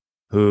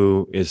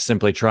who is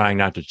simply trying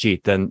not to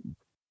cheat, then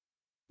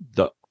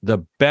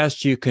the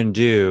best you can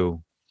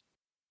do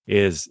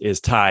is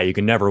tie. You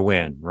can never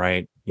win,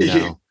 right?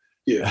 Yeah.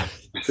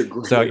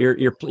 So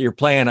you're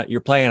playing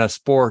a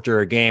sport or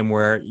a game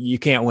where you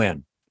can't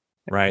win,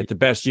 right? The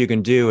best you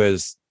can do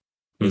is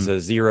a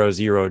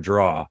 0-0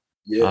 draw.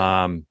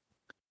 Yeah.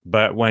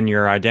 But when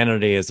your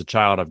identity is a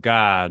child of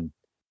God,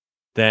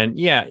 then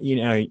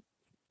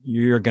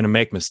you're going to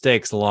make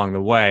mistakes along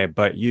the way,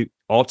 but you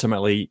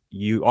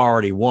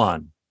already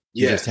won.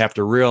 You just have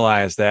to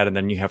realize that, and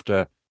then you have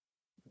to,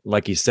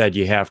 like you said,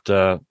 you have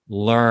to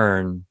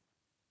learn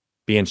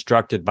be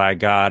instructed by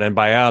God and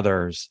by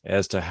others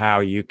as to how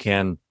you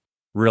can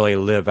really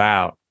live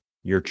out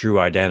your true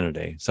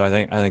identity. So I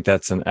think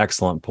that's an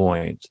excellent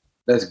point.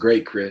 That's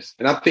great, Chris.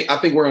 And I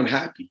think we're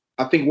unhappy.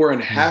 I think we're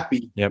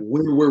unhappy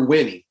when we're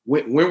winning.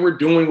 When we're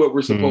doing what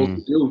we're supposed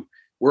to do,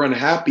 we're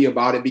unhappy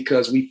about it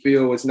because we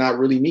feel it's not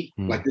really me.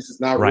 Like this is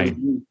not really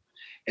me.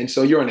 And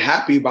so you're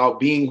unhappy about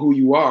being who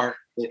you are,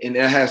 and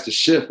that has to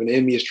shift. And the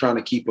enemy is trying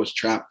to keep us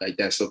trapped like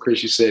that. So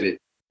Chris, you said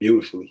it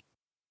beautifully.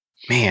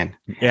 Man.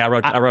 Yeah,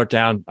 I wrote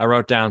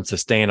down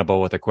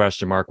sustainable with a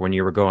question mark when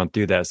you were going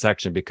through that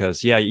section,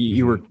 because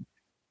you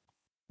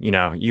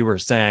were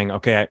saying,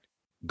 okay,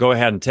 go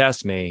ahead and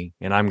test me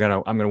and I'm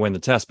going to win the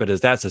test, but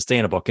is that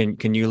sustainable?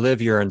 Can you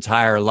live your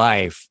entire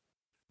life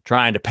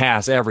trying to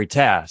pass every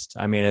test?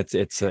 I mean,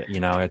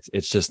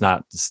 it's just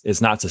not,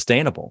 it's not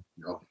sustainable.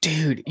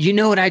 Dude, you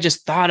know what I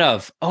just thought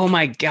of? Oh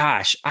my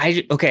gosh.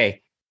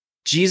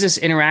 Jesus'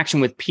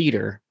 interaction with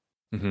Peter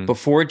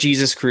before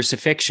Jesus'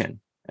 crucifixion.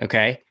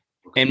 Okay.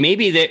 And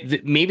maybe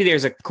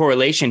there's a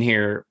correlation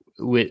here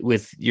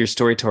with your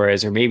story,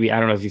 Torres, or maybe, I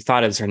don't know if you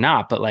thought of this or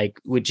not, but like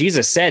what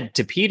Jesus said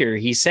to Peter,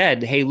 he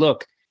said, hey,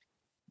 look,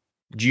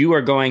 you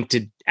are going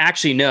to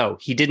actually, no,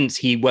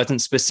 he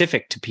wasn't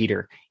specific to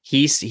Peter.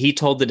 He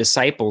told the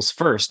disciples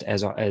first,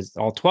 as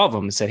all 12 of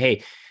them, and said,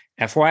 hey,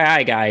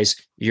 FYI guys,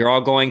 you're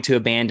all going to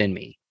abandon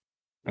me.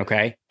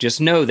 Okay.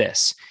 Just know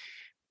this.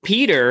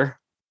 Peter,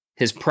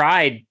 his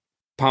pride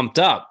pumped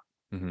up,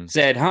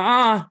 said,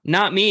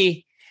 not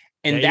me.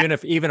 And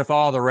even if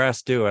all the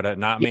rest do it,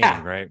 not me,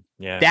 right?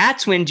 Yeah.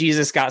 That's when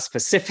Jesus got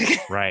specific.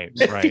 Right.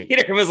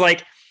 Peter was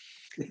like,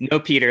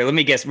 no, Peter, let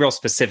me get real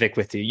specific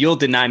with you. You'll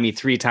deny me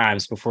 3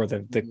 times before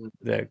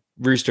the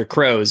rooster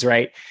crows,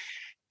 right?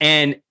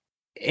 But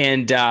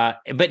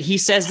he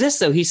says this,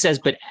 though. He says,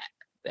 but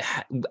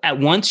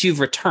once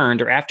you've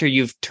returned, or after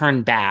you've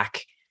turned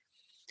back,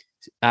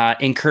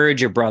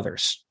 encourage your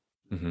brothers.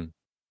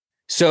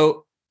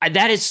 So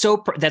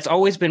that's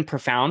always been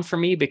profound for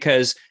me,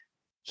 because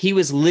he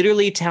was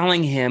literally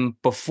telling him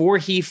before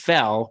he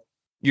fell,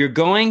 you're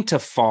going to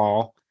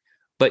fall,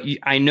 but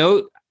I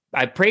know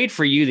I prayed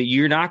for you that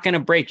you're not going to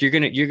break. You're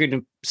going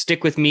to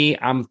stick with me.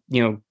 And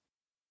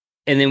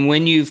then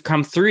when you've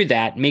come through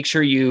that, make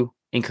sure you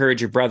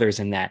encourage your brothers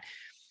in that.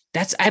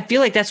 I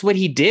feel like that's what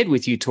he did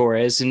with you,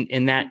 Torres,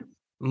 in that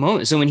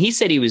moment. So when he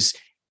said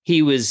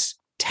he was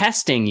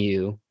testing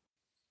you,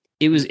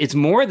 it's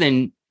more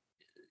than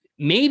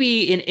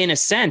maybe in a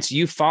sense,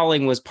 you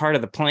falling was part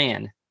of the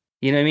plan.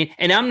 You know what I mean?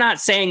 And I'm not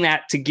saying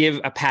that to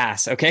give a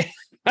pass, okay?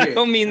 I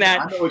don't mean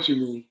that. I know what you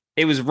mean.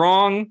 It was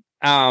wrong,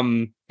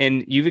 and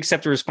you've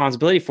accepted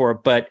responsibility for it.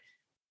 But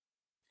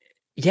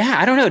yeah,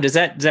 I don't know. Does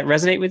that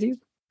resonate with you?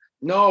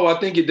 No, I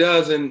think it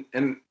does. And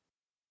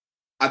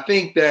I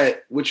think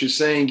that what you're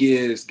saying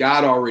is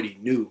God already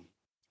knew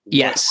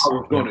what I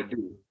was going to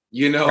do,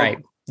 Right.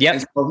 Yep.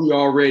 And so he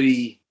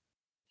already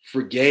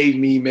forgave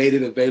me, made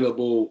it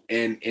available,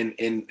 and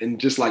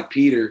just like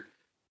Peter,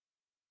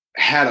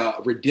 had a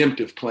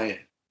redemptive plan,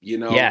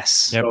 Yes.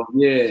 So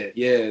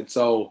yeah.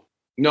 So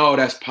no,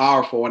 that's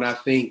powerful. And I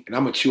think, and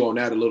I'm gonna chew on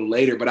that a little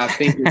later, but I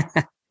think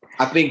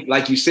I think,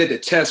 like you said, the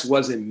test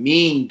wasn't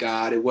mean,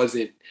 God. It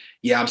wasn't,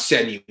 I'm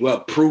setting you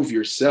up, prove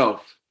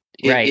yourself.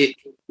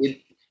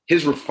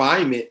 His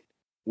refinement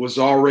was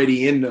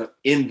already in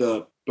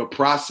the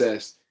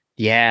process.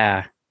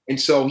 Yeah. And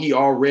so he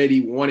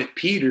already wanted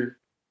Peter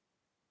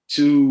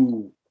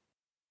to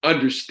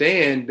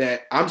understand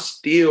that I'm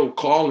still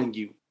calling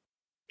you.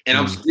 And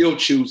I'm still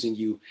choosing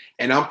you,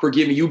 and I'm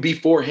forgiving you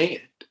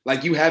beforehand.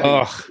 Like you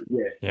haven't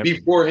yet,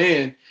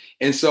 beforehand.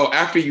 And so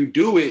after you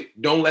do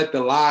it, don't let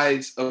the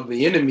lies of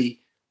the enemy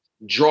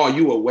draw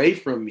you away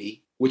from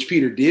me, which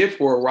Peter did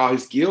for a while,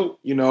 his guilt,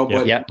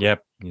 But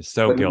he's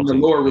so guilty. The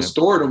Lord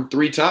restored him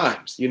 3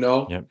 times, feed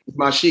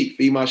my sheep,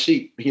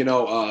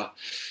 I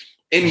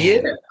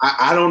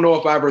don't know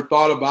if I ever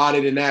thought about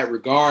it in that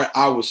regard.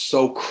 I was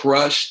so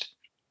crushed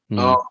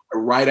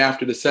right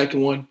after the second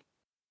one.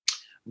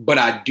 But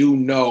I do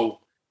know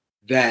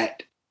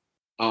that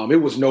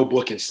it was no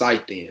book in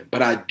sight then.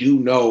 But I do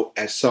know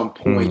at some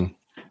point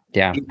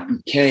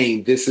it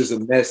became, this is a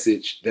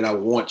message that I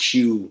want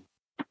you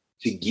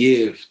to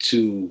give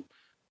to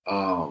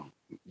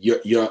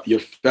your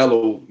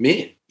fellow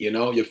men,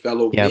 your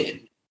fellow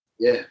men.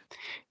 Yeah.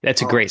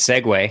 That's a great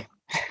segue.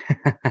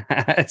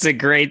 That's a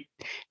great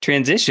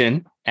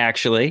transition,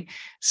 actually.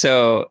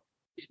 So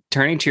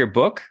turning to your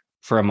book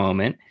for a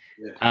moment.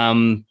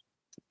 Yeah.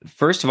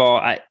 First of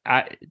all,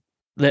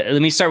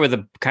 let me start with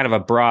a kind of a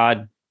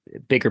broad,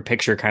 bigger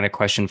picture kind of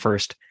question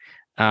first.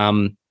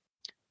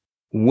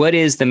 What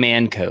is the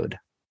man code?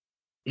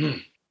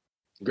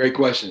 Great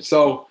question.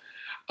 So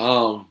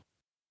I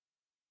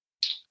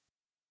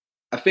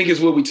think it's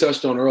what we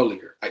touched on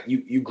earlier.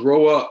 You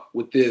grow up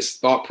with this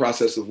thought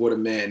process of what a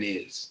man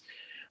is.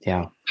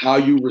 Yeah. How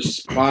you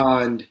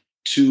respond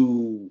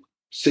to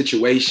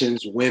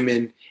situations,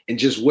 women, and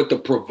just what the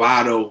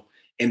bravado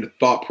and the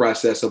thought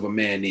process of a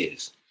man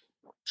is.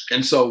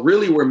 And so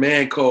really where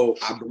man code,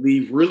 I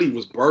believe, really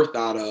was birthed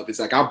out of, is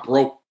like I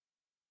broke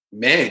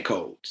man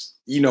codes.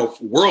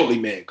 worldly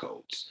man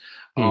codes.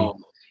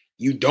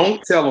 You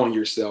don't tell on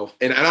yourself.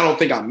 And I don't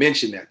think I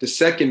mentioned that. The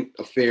second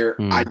affair,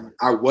 my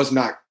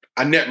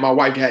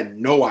wife had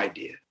no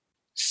idea.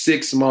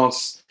 6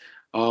 months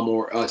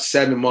or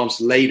 7 months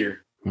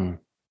later,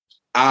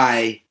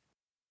 God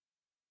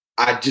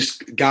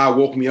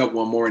woke me up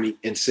one morning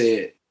and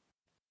said,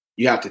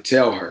 you have to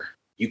tell her.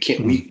 You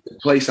can't, the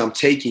place I'm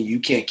taking, you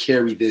can't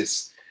carry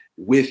this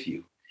with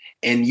you.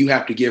 And you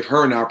have to give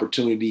her an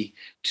opportunity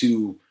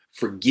to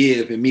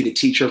forgive and me to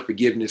teach her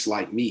forgiveness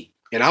like me.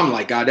 And I'm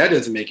like, God, that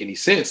doesn't make any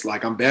sense.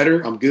 Like, I'm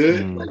better. I'm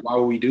good. Like, why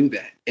would we do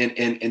that?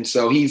 And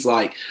so he's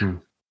like,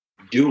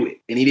 do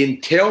it. And he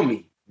didn't tell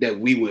me that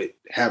we would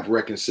have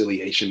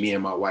reconciliation, me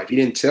and my wife. He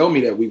didn't tell me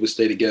that we would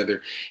stay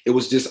together. It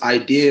was this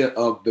idea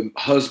of the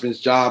husband's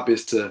job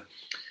is to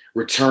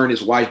return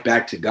his wife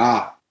back to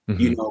God,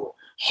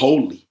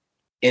 holy.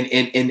 And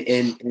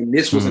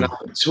this was an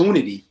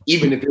opportunity,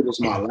 even if it was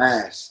my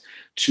last,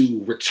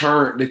 to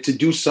return, to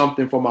do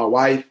something for my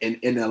wife and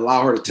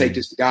allow her to take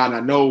this to God. And I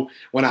know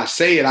when I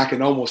say it, I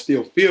can almost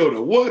still feel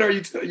the, what are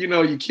you,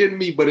 you kidding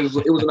me? But it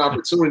was an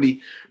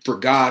opportunity for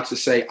God to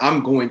say,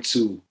 I'm going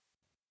to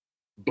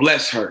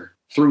bless her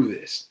through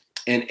this.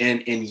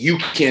 And you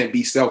can't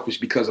be selfish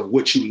because of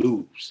what you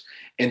lose.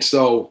 And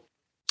so,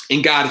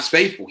 and God is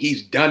faithful.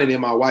 He's done it in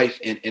my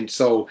wife. And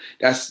so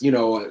that's,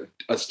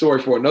 a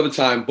story for another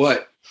time,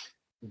 but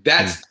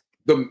that's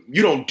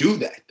you don't do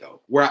that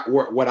though.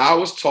 What I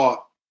was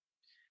taught,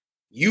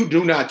 you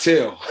do not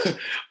tell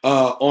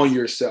on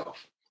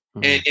yourself.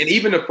 And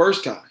even the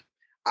first time,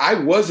 I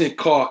wasn't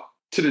caught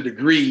to the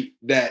degree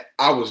that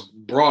I was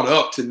brought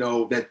up to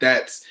know that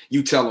that's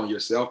you tell on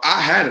yourself.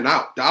 I had an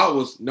out. The out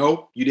was,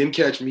 no, you didn't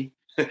catch me.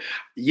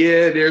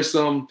 Yeah, there's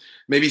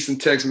maybe some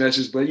text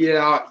messages, but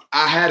yeah,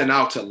 I had an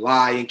out to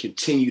lie and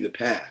continue the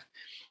path.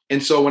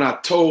 And so when I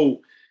told,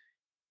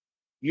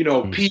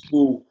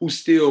 people who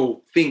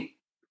still think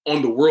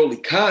on the worldly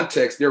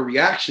context, their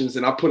reactions,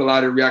 and I put a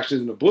lot of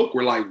reactions in the book,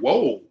 were like,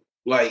 whoa,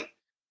 like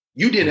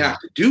you didn't have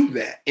to do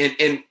that.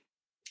 And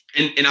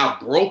I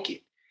broke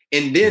it.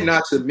 And then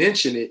not to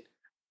mention it,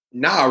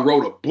 now I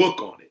wrote a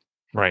book on it.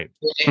 Right.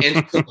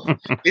 And so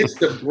it's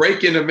the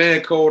breaking the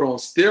man code on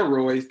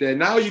steroids that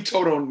now you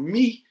told on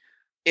me.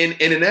 And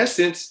in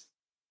essence,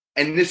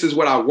 and this is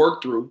what I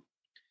worked through,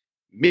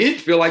 men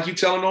feel like you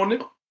telling on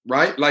them,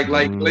 right? Like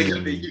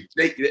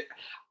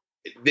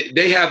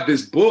they have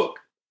this book,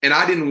 and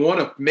I didn't want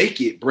to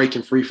make it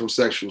Breaking Free from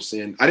Sexual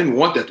Sin. I didn't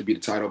want that to be the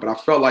title, but I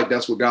felt like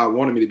that's what God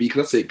wanted me to be,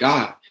 because I said,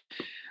 God,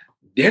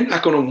 they're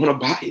not going to want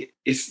to buy it.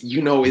 It's,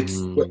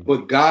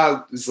 but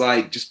God is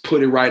like, just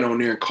put it right on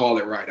there and call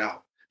it right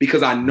out.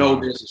 Because I know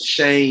there's a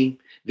shame,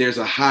 there's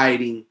a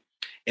hiding,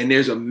 and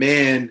there's a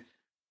man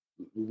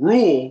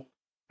rule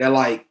that,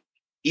 like,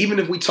 even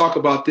if we talk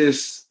about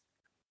this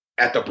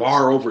at the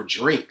bar over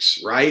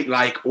drinks, right?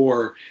 Like,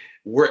 or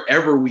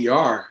wherever we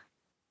are,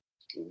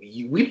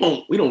 we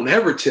don't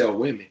ever tell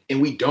women,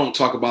 and we don't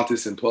talk about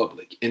this in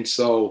public. And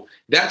so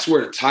that's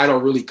where the title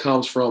really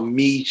comes from,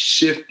 me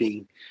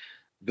shifting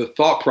the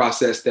thought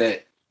process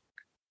that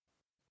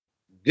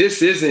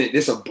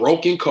it's a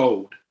broken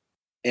code,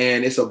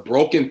 and it's a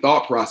broken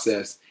thought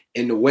process.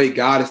 And the way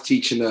God is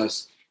teaching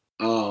us,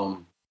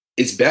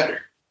 it's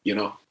better,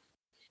 Man,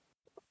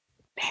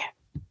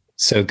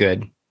 so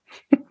good.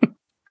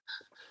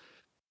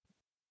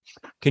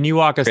 Can you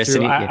walk us Chris,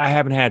 through? I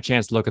haven't had a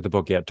chance to look at the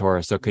book yet,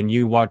 Torres. So can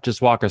you walk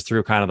us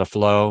through kind of the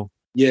flow?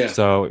 Yeah.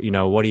 So,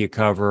 what do you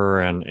cover,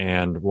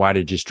 and why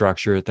did you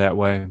structure it that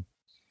way?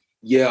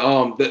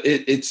 Yeah.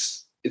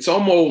 It's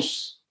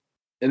almost,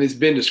 and it's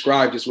been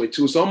described this way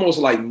too. It's almost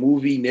like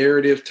movie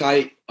narrative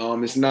type. I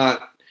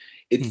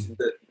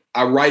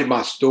write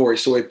my story,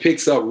 so it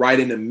picks up right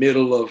in the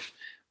middle of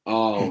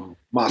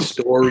my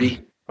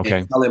story,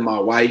 and telling my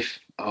wife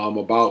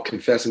about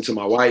confessing to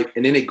my wife,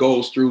 and then it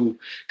goes through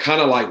kind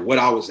of like what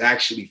I was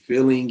actually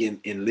feeling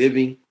and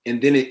living,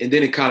 and then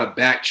it kind of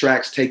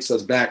backtracks, takes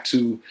us back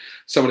to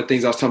some of the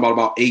things I was talking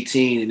about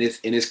 18, and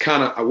it's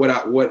kind of what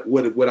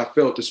I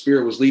felt the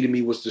Spirit was leading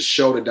me was to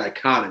show the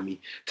dichotomy,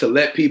 to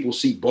let people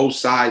see both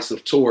sides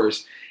of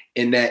Taurus,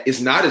 and that it's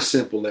not as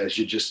simple as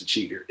you're just a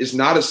cheater. It's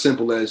not as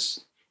simple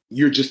as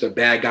you're just a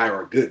bad guy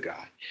or a good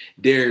guy.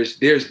 There's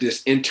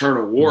this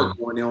internal war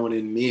going on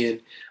in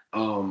men.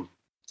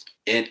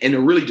 And to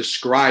really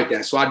describe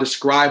that. So I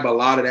describe a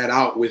lot of that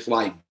out with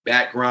like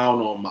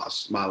background on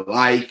my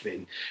life,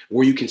 and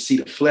where you can see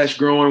the flesh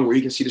growing, where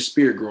you can see the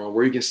Spirit growing,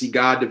 where you can see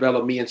God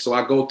develop me. And so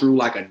I go through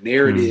like a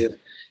narrative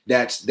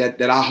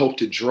that I hope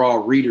to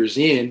draw readers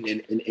in,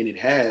 and it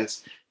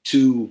has,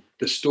 to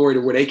the story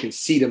to where they can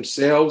see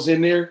themselves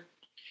in there,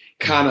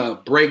 kind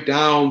of break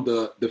down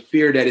the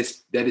fear that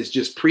is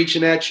just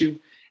preaching at you,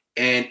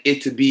 and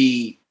it to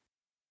be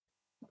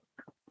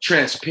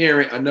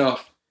transparent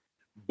enough.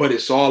 But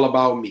it's all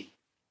about me.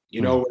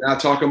 We're not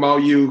talking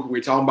about you.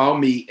 We're talking about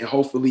me. And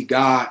hopefully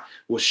God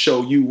will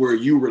show you where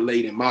you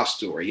relate in my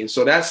story. And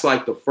so that's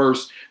like the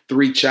first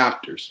 3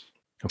 chapters.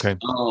 Okay.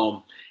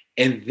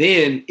 And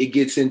then it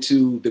gets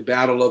into the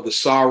battle of the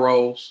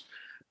sorrows,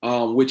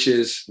 which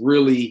is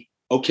really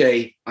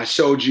okay, I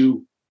showed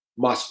you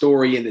my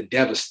story and the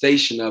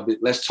devastation of it.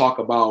 Let's talk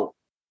about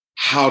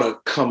how to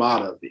come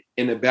out of it.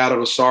 And the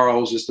battle of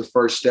sorrows is the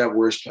first step,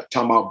 where it's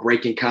talking about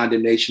breaking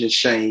condemnation and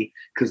shame,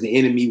 because the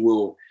enemy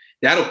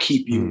that'll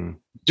keep you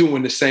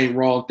doing the same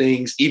wrong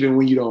things, even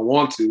when you don't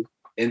want to.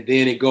 And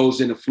then it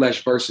goes into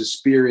flesh versus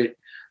spirit.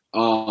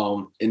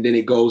 And then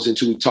it goes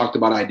into, we talked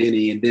about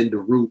identity, and then the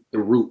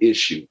root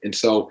issue. And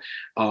so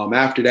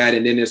after that,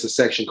 and then there's a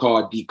section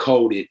called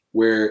Decoded,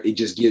 where it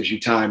just gives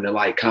you time to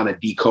like kind of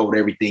decode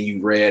everything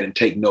you read and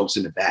take notes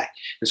in the back.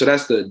 And so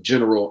that's the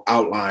general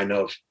outline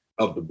of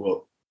the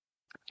book.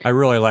 I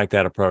really like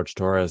that approach,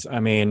 Torres. I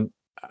mean,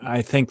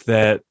 I think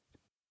that,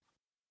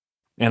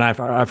 and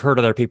I've heard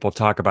other people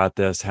talk about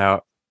this,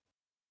 how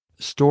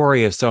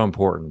story is so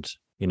important.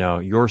 You know,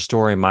 your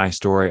story, my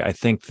story. I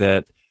think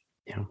that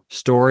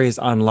stories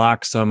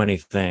unlock so many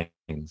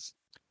things.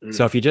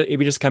 So if you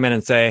just come in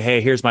and say,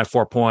 hey, here's my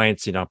 4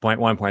 points, you know, point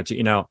 1, point 2,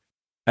 you know,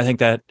 I think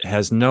that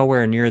has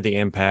nowhere near the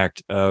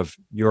impact of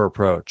your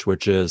approach,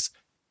 which is,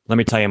 let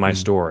me tell you my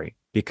story.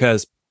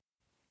 Because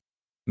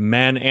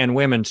men and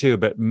women too,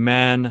 but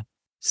men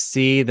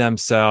see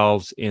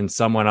themselves in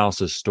someone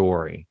else's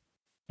story,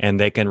 and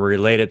they can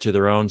relate it to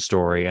their own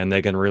story, and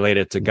they can relate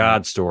it to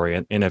God's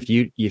story. And if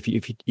you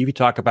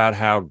talk about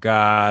how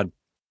God,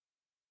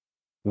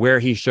 where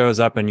he shows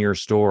up in your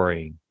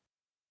story,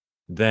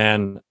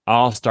 then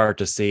I'll start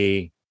to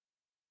see,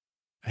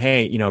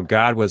 hey, you know,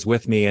 God was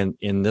with me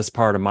in this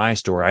part of my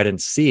story. I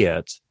didn't see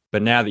it,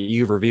 but now that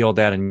you've revealed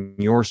that in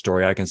your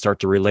story, I can start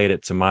to relate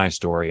it to my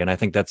story. And I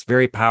think that's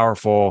very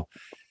powerful,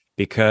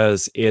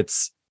 because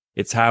it's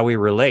how we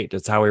relate.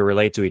 It's how we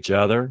relate to each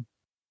other.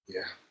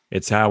 Yeah.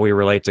 It's how we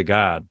relate to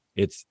God.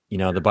 It's, you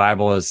know, the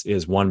Bible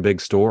is one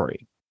big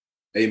story.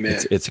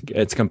 Amen.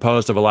 It's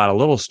composed of a lot of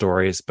little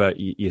stories, but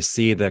you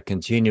see the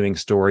continuing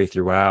story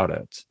throughout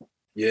it.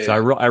 Yeah. So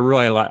I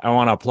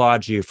want to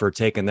applaud you for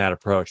taking that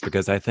approach,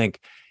 because I think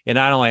it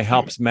not only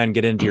helps men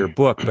get into your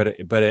book,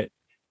 but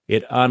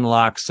it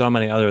unlocks so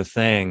many other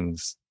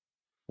things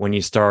when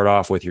you start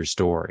off with your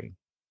story.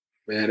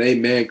 Man,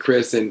 amen,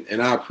 Chris, and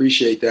I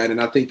appreciate that,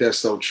 and I think that's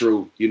so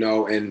true. You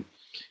know, and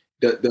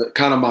the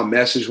kind of my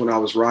message when I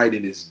was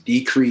writing is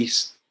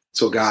decrease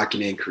so God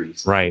can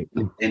increase. Right.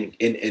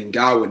 And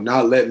God would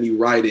not let me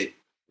write it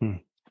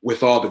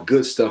with all the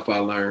good stuff I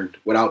learned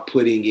without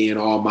putting in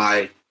all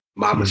my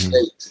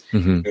mistakes.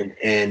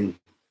 And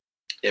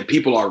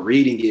people are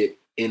reading it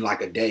in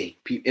like a day.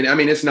 And I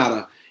mean, it's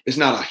not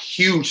a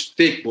huge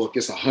thick book.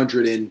 It's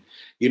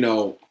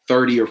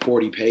 130 or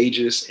 40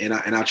 pages. And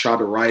I tried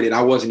to write it.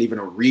 I wasn't even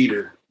a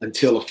reader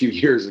until a few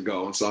years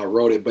ago. And so I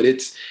wrote it, but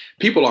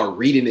people are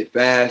reading it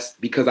fast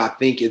because I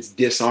think it's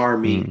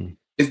disarming.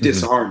 It's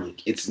disarming.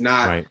 It's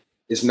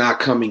not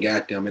coming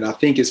at them. And I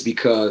think it's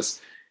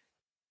because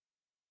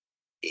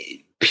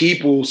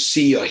people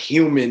see a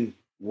human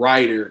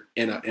writer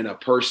and a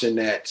person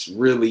that's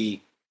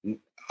really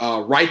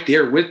right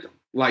there with them.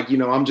 Like, you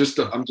know, I'm just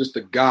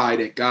a guy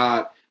that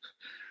God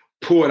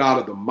pulled out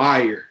of the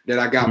mire that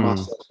I got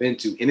myself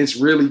into. And it's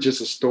really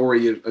just a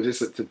story of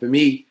just, for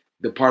me,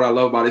 the part I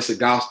love about it's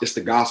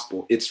the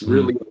gospel. It's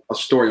really a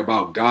story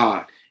about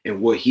God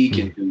and what he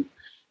can do.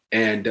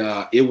 And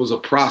it was a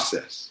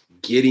process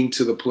getting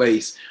to the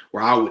place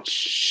where I would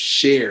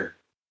share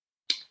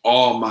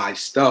all my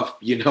stuff,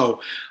 you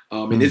know,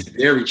 and it's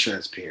very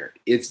transparent.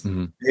 It's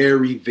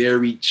very,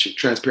 very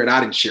transparent. I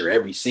didn't share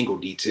every single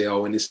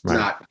detail, and it's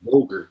not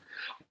vulgar,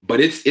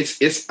 but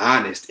it's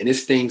honest, and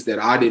it's things that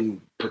I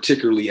didn't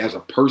particularly as a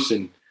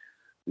person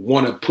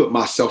want to put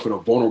myself in a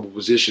vulnerable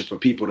position for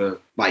people to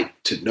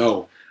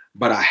know,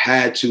 but I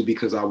had to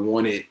because I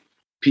wanted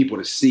people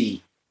to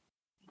see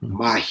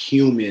my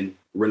human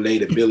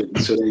relatability,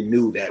 so they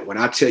knew that when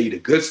I tell you the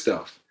good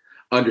stuff,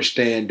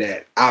 understand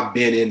that I've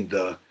been in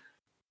the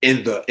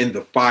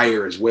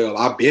fire as well.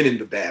 I've been in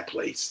the bad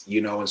place,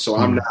 you know, and so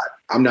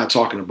I'm not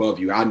talking above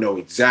you. I know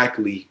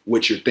exactly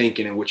what you're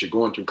thinking and what you're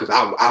going through because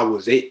I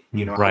was it,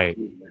 you know. Right.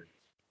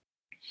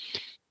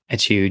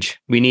 It's huge.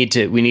 We need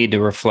to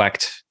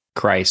reflect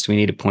Christ. We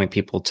need to point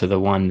people to the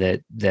one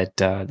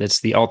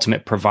that's the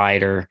ultimate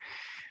provider,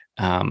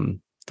 the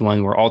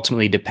one we're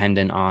ultimately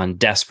dependent on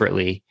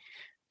desperately.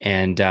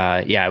 And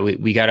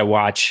we got to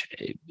watch.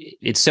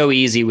 It's so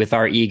easy with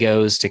our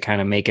egos to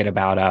kind of make it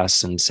about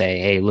us and say,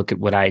 hey, look at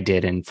what I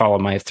did and follow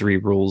my 3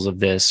 rules of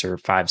this or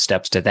 5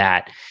 steps to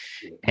that.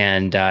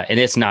 And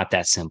it's not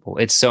that simple.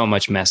 It's so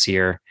much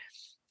messier.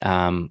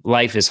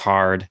 Life is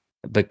hard,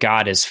 but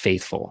God is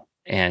faithful.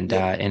 And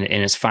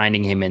it's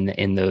finding him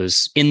in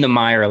the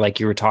mire, like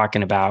you were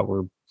talking about,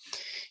 where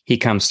he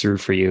comes through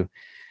for you.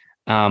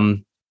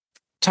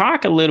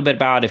 Talk a little bit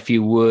about, if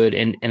you would,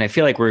 and I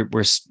feel like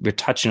we're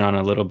touching on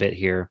a little bit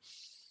here,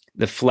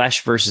 the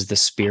flesh versus the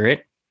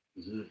spirit.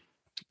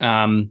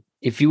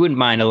 If you wouldn't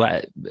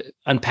mind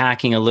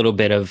unpacking a little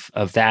bit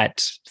of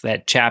that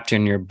chapter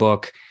in your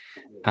book.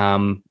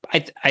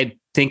 I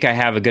think I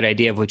have a good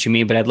idea of what you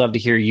mean, but I'd love to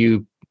hear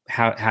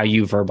how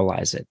you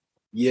verbalize it.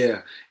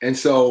 Yeah. And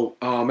so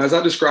as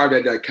I described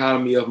that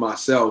dichotomy of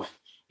myself,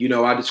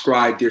 I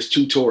described there's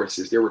two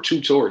Tauruses. There were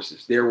two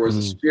Tauruses. There was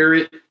a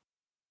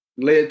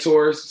spirit-led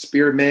Taurus,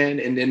 spirit man,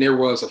 and then there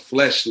was a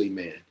fleshly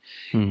man.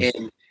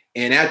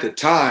 And at the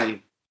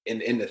time,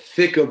 in the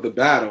thick of the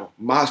battle,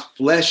 my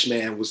flesh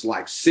man was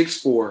like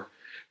 6'4",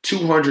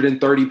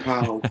 230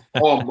 pounds,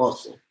 all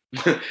muscle.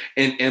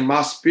 and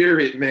my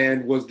spirit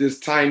man was this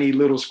tiny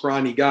little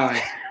scrawny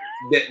guy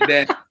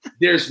that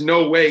there's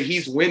no way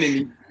he's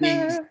winning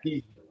these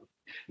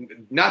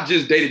not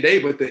just day to day,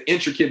 but the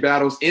intricate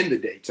battles in the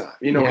daytime,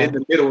 in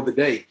the middle of the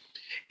day.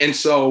 And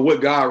so what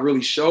God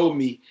really showed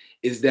me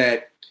is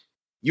that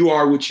you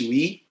are what you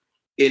eat.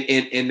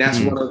 And that's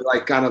one of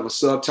like kind of a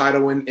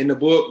subtitle in the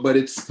book, but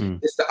it's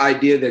the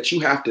idea that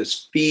you have to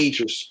feed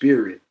your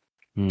spirit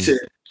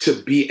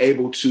to be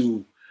able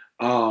to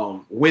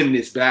win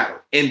this battle.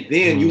 And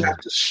then you have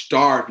to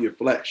starve your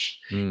flesh.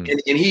 And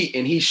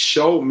he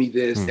showed me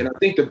this. And I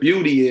think the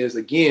beauty is,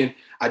 again,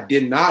 I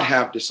did not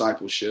have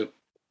discipleship.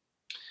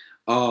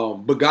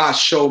 But God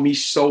showed me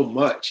so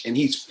much, and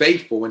he's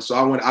faithful. And so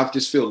I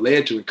just feel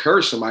led to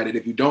encourage somebody that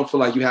if you don't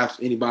feel like you have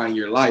anybody in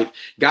your life,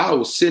 God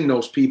will send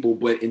those people.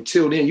 But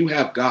until then, you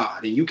have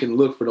God, and you can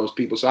look for those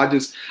people. So I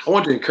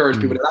want to encourage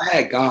people that I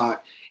had God,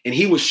 and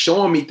he was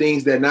showing me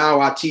things that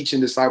now I teach in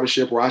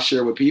discipleship, or I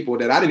share with people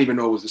that I didn't even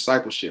know was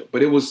discipleship.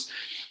 But it was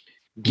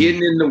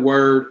getting in the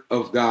word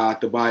of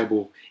God, the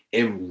Bible,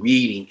 and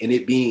reading, and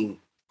it being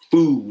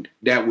food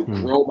that would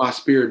grow my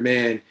spirit,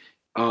 man,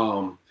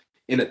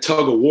 in a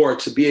tug of war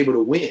to be able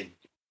to win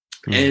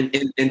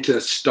and to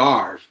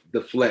starve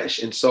the flesh.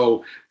 And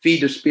so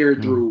feed the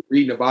spirit through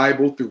reading the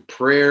Bible, through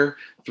prayer,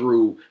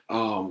 through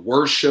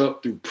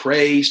worship, through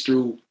praise,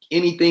 through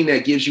anything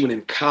that gives you an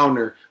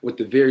encounter with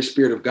the very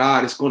Spirit of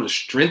God. It's going to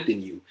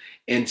strengthen you.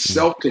 And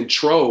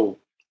self-control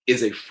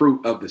is a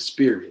fruit of the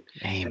Spirit.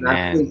 Amen. And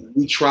I think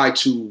we try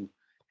to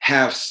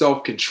have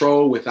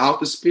self-control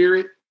without the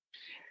Spirit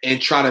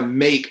and try to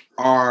make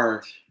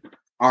our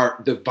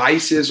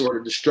devices or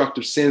the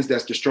destructive sins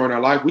that's destroying our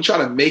life, we try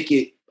to make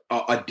it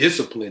a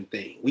discipline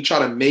thing. We try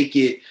to make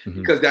it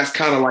because that's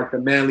kind of like the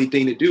manly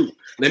thing to do.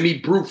 Let me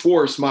brute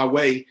force my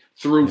way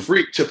through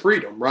to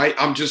freedom, right?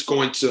 I'm just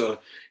going to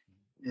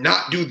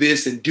not do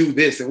this and do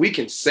this. And we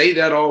can say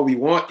that all we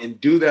want and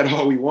do that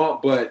all we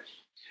want, but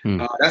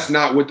that's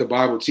not what the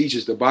Bible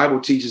teaches. The Bible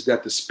teaches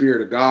that the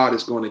Spirit of God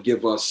is going to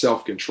give us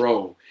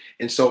self-control.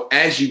 And so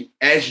as you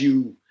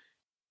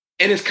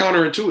and it's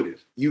counterintuitive.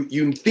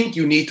 You think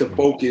you need to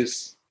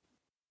focus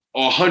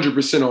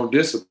 100% on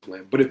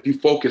discipline, but if you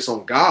focus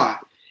on God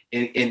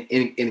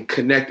and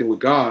connecting with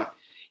God,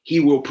 he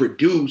will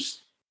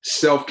produce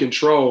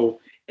self-control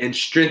and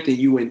strengthen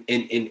you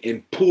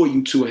and pull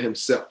you to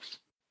himself.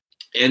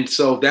 And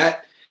so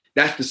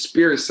that's the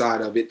spirit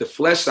side of it. The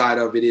flesh side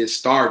of it is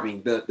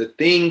starving. The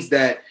things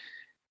that,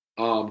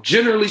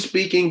 generally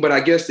speaking, but I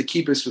guess to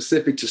keep it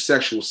specific to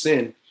sexual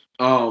sin,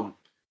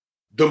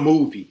 the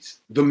movies,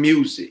 the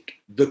music,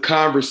 the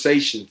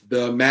conversations,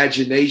 the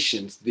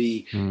imaginations,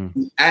 the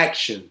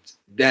actions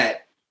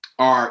that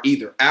are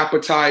either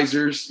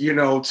appetizers,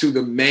 to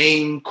the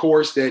main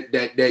course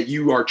that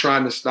you are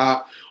trying to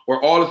stop,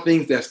 or all the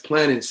things that's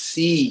planting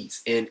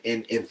seeds and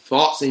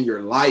thoughts in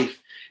your life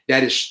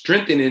that is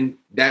strengthening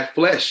that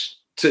flesh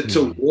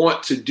to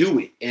want to do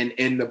it.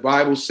 And the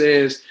Bible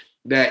says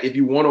that if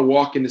you want to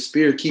walk in the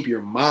Spirit, keep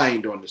your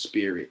mind on the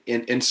Spirit.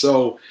 And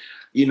so,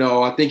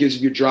 I think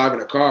as you're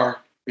driving a car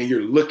and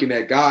you're looking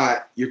at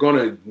God, you're going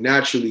to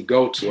naturally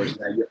go towards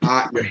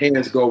that. Your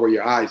hands go where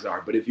your eyes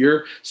are. But if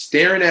you're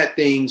staring at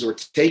things or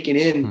taking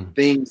in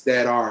things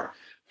that are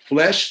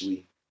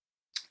fleshly,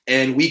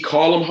 and we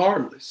call them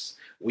harmless,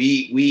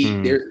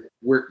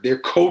 they're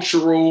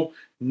cultural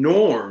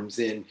norms,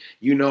 and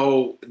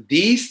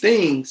these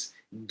things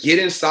get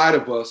inside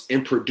of us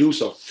and produce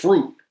a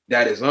fruit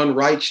that is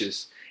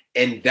unrighteous.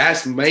 And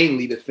that's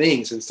mainly the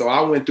things. And so I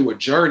went through a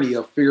journey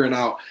of figuring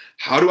out,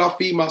 how do I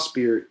feed my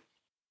spirit?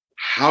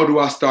 How do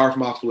I starve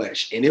my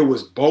flesh? And it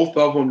was both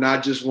of them,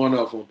 not just one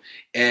of them.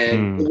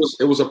 And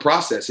it was a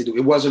process.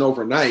 It wasn't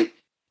overnight.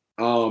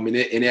 And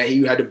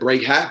you had to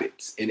break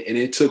habits, and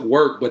it took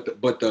work. But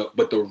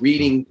the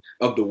reading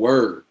of the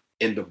Word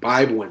and the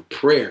Bible and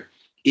prayer,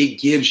 it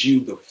gives you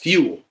the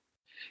fuel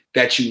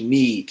that you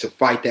need to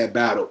fight that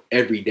battle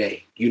every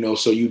day.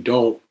 So you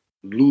don't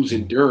lose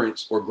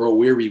endurance or grow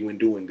weary when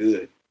doing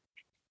good.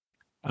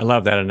 I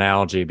love that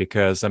analogy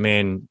because,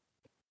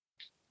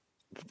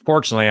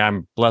 fortunately,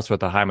 I'm blessed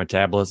with a high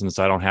metabolism,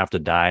 so I don't have to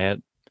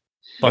diet.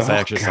 Plus, I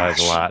exercise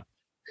a lot.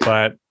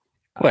 But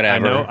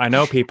whatever. I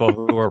know people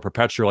who are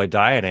perpetually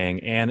dieting,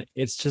 and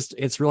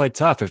it's really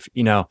tough. If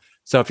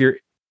you're,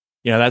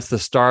 that's the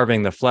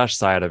starving the flesh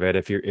side of it.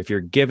 If you're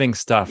giving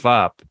stuff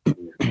up,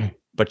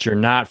 but you're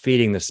not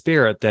feeding the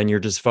spirit, then you're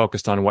just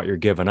focused on what you're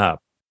giving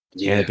up.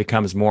 Yeah. And it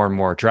becomes more and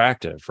more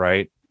attractive,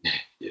 right?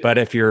 Yeah. But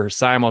if you're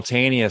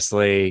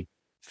simultaneously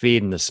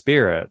feeding the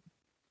spirit,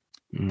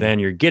 then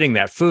you're getting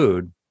that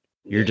food.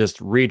 You're just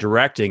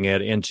redirecting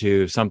it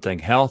into something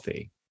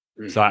healthy.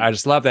 So I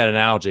just love that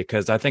analogy,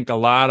 because I think a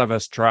lot of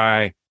us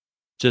try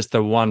just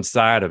the one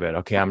side of it.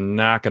 Okay, I'm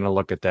not going to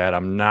look at that.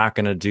 I'm not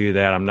going to do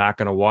that. I'm not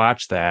going to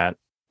watch that.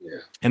 Yeah.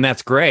 And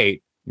that's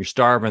great. You're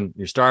starving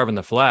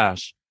the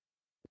flesh,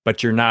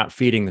 but you're not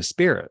feeding the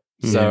spirit.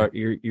 So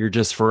you're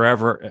just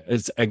forever.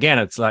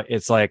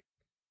 It's like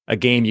a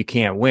game you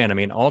can't win. I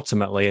mean,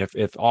 ultimately,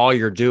 if all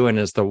you're doing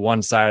is the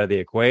one side of the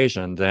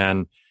equation,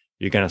 then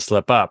you're going to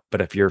slip up.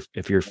 But if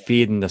you're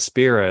feeding the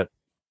spirit,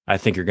 I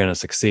think you're going to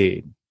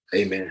succeed.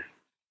 Amen.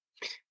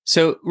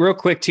 So real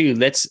quick too,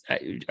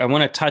 I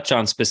want to touch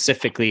on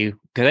specifically,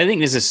 because I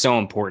think this is so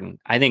important.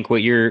 I think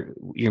what your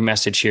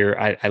message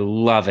here, I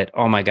love it.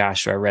 Oh my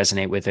gosh, do I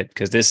resonate with it?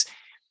 Because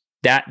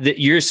that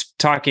you're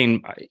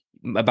talking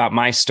about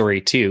my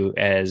story too,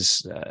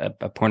 as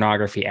a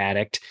pornography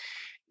addict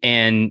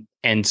and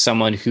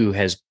someone who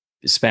has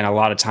spent a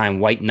lot of time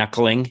white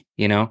knuckling,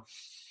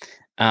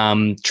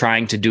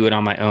 trying to do it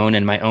on my own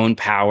and my own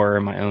power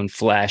and my own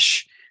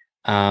flesh.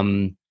 I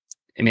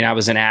mean, I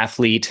was an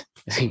athlete.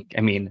 I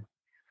mean,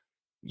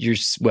 you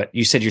said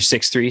you're 6'3",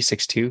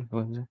 6'2"?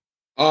 What was it?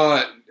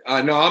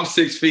 No, I'm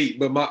 6 feet,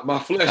 but my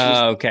flesh.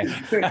 Oh, okay.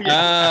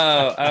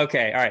 Oh,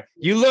 okay. All right.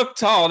 You look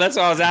tall. That's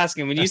what I was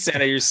asking when you said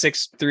that you're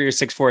 6'3" or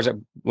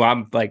 6'4". Well,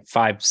 I'm like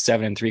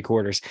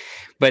 5'7"3/4,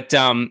 but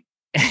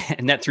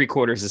and that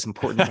 3/4 is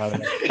important, by the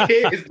way.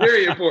 It's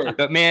very important.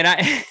 But man, not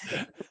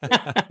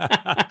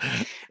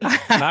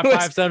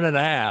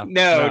 5'7.5".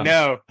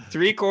 No,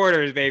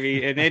 3/4,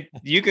 baby, and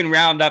you can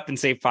round up and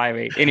say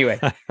 5'8". Anyway,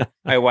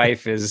 my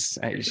wife is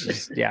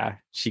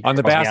she on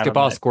the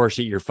basketball score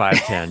sheet. You're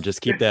 5'10".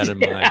 Just keep that in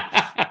mind.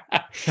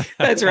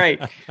 That's right.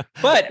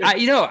 But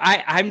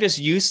I'm just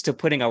used to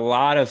putting a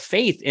lot of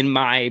faith in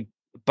my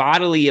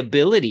bodily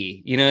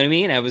ability. You know what I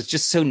mean? I was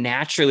just so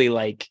naturally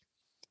like,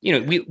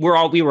 we were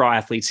all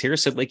athletes here.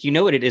 So like,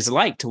 what it is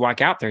like to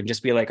walk out there and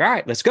just be like, all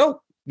right, let's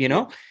go.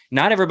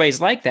 Not everybody's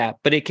like that,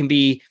 but it can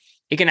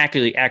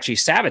actually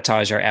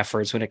sabotage our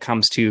efforts when it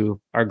comes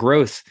to our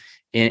growth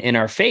in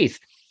our faith.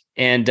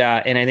 And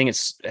I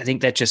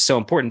think that's just so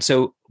important.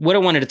 So what I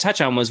wanted to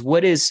touch on was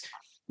what does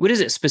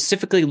it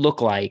specifically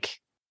look like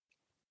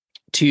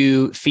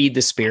to feed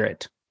the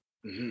spirit?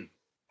 Mm-hmm.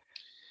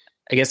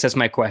 I guess that's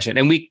my question.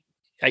 And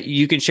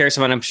you can share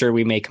some, and I'm sure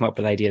we may come up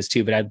with ideas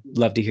too, but I'd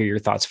love to hear your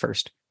thoughts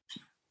first.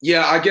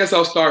 Yeah, I guess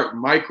I'll start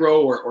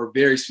micro or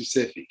very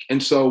specific.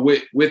 And so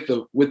with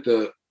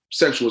the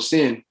sexual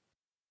sin,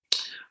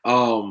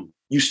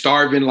 you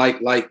starving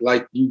like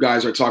you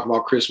guys are talking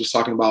about. Chris was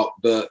talking about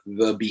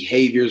the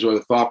behaviors or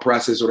the thought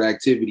process or the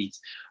activities,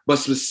 but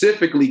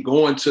specifically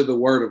going to the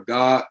Word of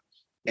God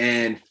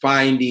and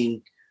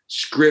finding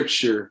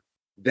scripture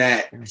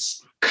that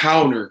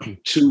counter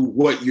to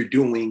what you're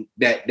doing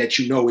that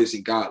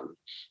isn't godly.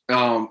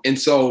 And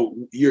so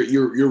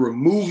you're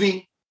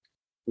removing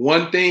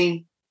one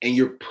thing and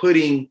you're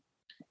putting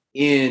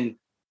in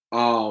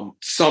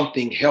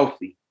something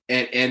healthy,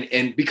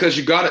 and because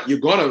you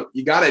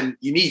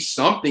need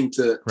something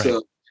to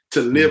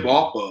live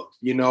off of,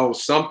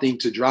 something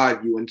to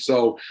drive you. And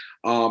so,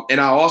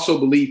 and I also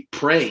believe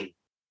praying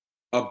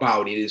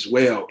about it as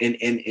well, and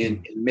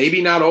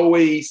maybe not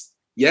always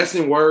yes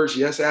in words,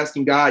 yes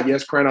asking God,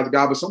 yes crying out to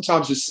God, but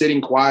sometimes just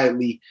sitting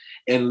quietly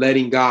and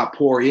letting God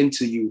pour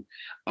into you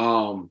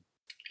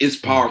is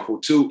powerful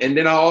too. And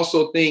then I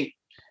also think,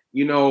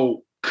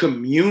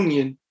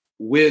 communion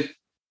with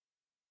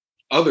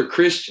other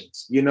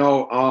Christians, in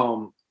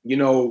 1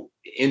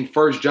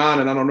 John,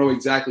 and I don't know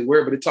exactly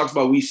where, but it talks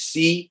about we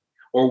see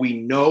or we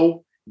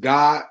know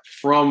God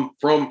from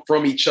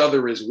each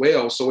other as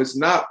well. So it's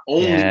not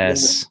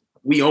only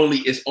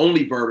it's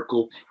only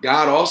vertical.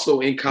 God also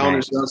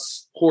encounters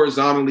us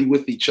horizontally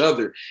with each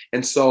other.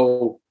 And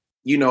so,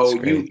 you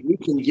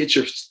can get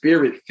your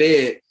spirit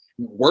fed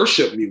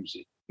worship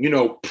music,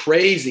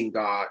 praising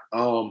God.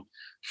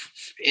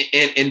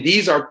 And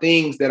these are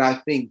things that I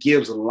think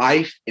gives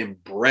life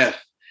and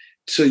breath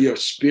to your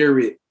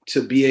spirit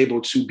to be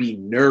able to be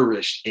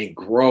nourished and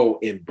grow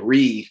and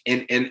breathe.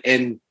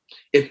 And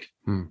if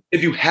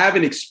you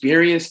haven't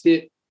experienced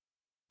it,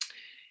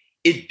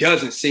 it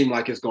doesn't seem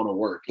like it's going to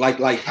work.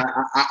 Like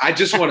I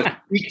just want to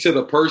speak to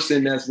the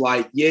person that's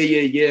like,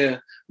 yeah,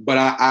 but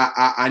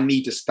I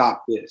need to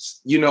stop this,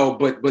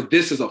 but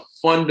this is a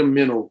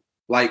fundamental,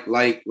 like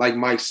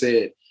Mike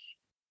said,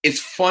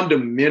 it's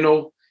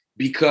fundamental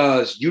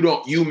because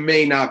you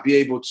may not be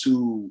able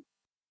to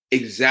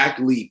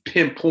exactly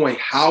pinpoint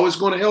how it's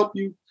going to help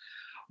you.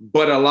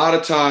 But a lot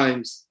of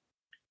times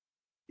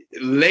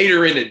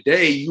later in the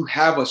day, you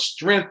have a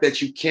strength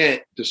that you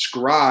can't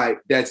describe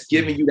that's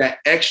giving you that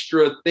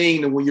extra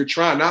thing that when you're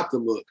trying not to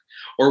look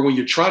or when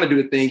you're trying to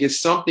do the thing, it's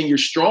something you're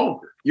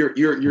stronger.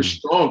 You're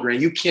stronger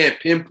and you can't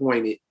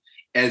pinpoint it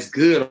as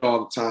good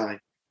all the time.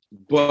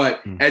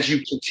 But as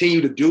you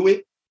continue to do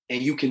it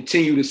and you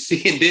continue to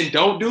see and then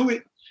don't do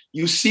it,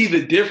 you see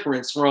the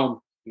difference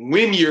from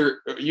when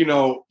you're,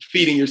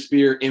 feeding your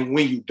spirit and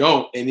when you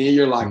don't. And then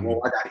you're like, well,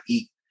 I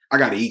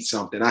got to eat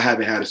something. I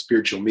haven't had a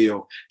spiritual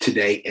meal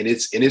today, and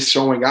it's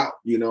showing out,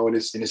 and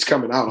it's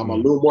coming out. I'm a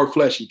little more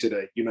fleshy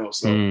today,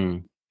 so.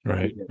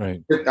 Right.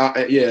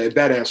 If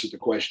that answered the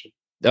question.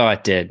 Oh,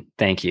 it did.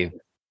 Thank you.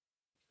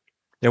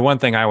 The one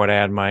thing I would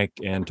add, Mike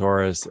and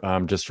Torres,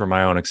 just from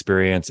my own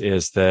experience,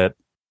 is that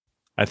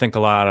I think a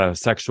lot of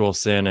sexual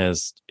sin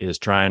is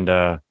trying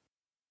to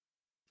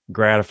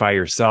gratify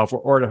yourself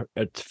or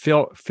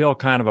to feel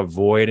kind of a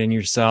void in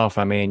yourself.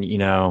 I mean, you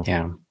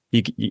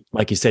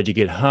like you said, you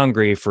get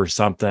hungry for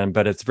something,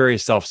 but it's very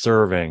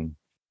self-serving.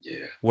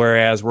 Yeah.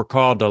 Whereas we're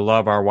called to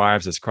love our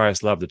wives as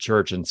Christ loved the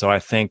church. And so I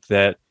think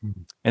that,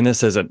 and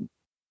this isn't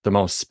the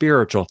most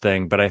spiritual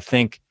thing, but I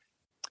think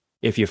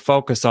if you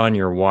focus on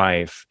your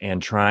wife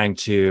and trying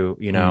to,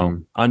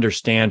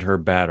 understand her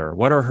better,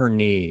 what are her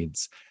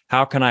needs?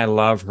 How can I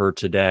love her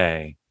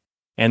today?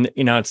 And,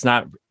 it's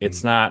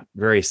not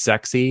very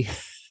sexy,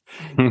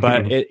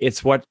 but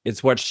it's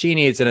what she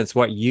needs and it's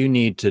what you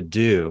need to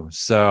do.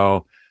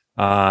 So,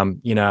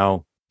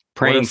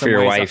 praying for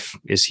your wife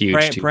is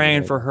huge.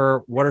 Praying for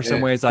her. What are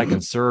some ways I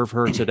can serve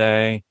her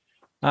today?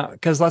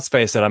 Because let's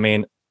face it, I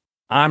mean,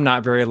 I'm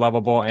not very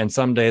lovable, and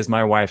some days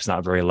my wife's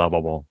not very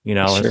lovable.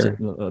 Sure.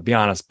 Let's be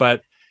honest.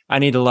 But I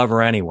need to love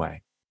her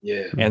anyway.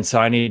 Yeah. And so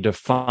I need to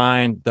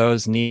find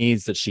those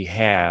needs that she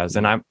has.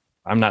 And I'm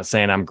not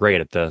saying I'm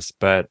great at this,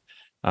 but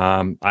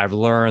I've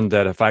learned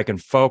that if I can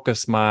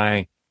focus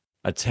my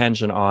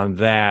attention on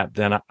that,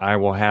 then I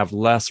will have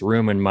less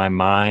room in my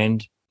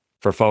mind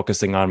for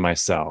focusing on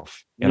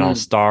myself, and I'll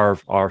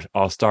starve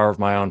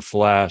my own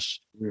flesh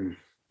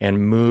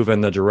and move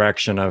in the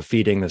direction of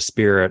feeding the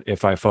spirit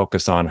if I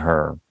focus on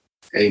her.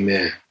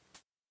 Amen.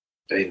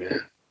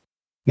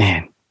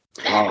 Man.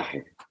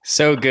 Powerful.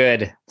 So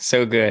good.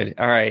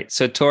 All right.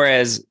 So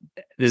Torres,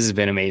 this has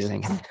been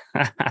amazing.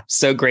 I'm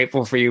so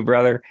grateful for you,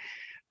 brother.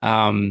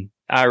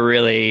 I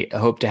really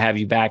hope to have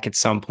you back at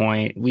some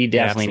point. We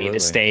definitely need to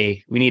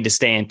stay. We need to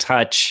stay in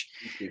touch.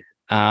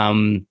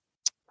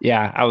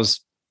 Yeah, I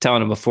was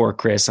telling him before,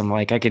 Chris, I'm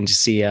like, I can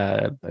just see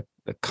a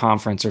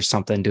conference or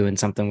something, doing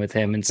something with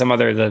him and some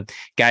other the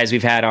guys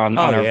we've had on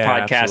our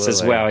podcast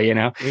as well.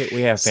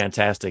 We have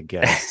fantastic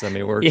guests. I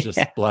mean, we're just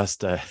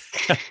blessed to.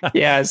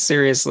 Yeah,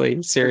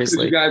 seriously.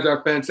 You guys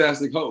are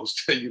fantastic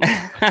hosts.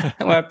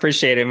 Well, I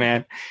appreciate it,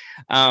 man.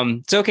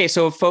 It's okay.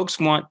 So if folks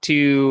want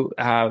to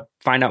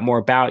find out more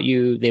about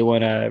you, they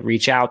want to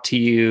reach out to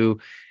you,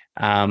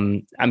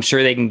 I'm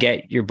sure they can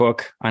get your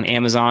book on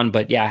Amazon,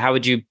 but yeah, how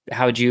would you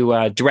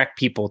direct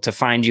people to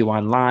find you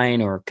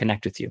online or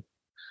connect with you?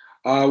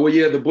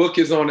 The book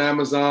is on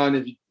Amazon.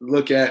 If you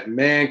look at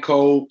Man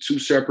Code, 2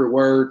 separate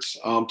words,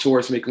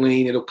 Torres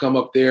McLean, it'll come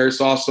up there.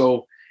 It's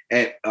also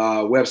at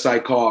a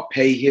website called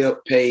PayHip,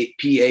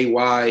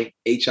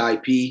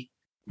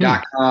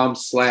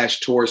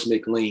 PayHip.com/Torres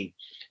McLean.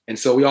 And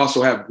so we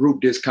also have group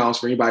discounts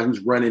for anybody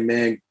who's running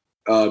man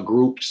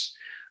groups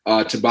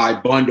to buy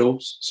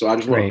bundles. So I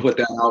just want to put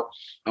that out.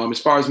 As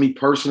far as me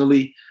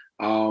personally,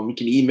 you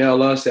can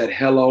email us at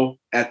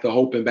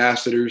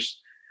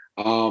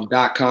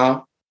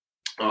hello@thehopeambassadors.com.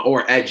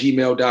 Or at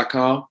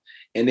gmail.com.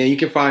 And then you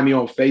can find me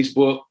on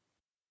Facebook.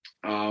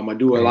 I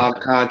do a lot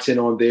of content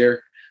on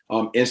there,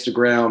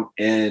 Instagram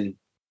and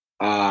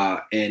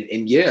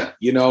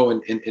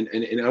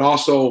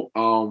also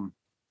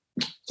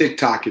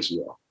TikTok as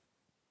well.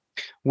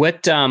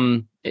 What,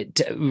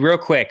 real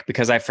quick,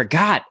 because I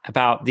forgot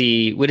about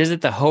the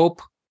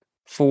Hope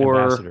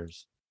for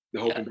Ambassadors.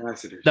 The Hope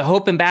Ambassadors. The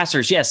Hope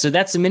Ambassadors. Yes. So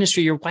that's the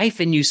ministry your wife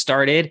and you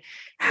started.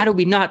 How do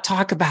we not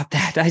talk about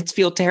that? I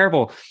feel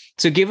terrible.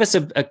 So give us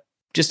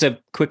just a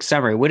quick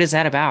summary. What is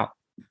that about?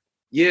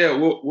 Yeah,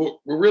 well,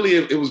 really,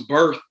 it was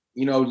birthed,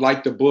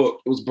 like the book,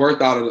 it was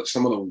birthed out of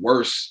some of the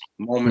worst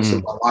moments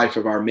of our life,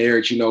 of our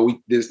marriage.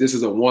 This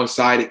is a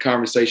one-sided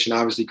conversation,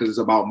 obviously, because it's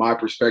about my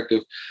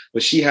perspective.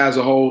 But she has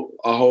a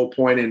whole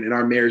point, and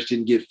our marriage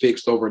didn't get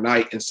fixed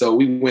overnight. And so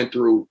we went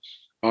through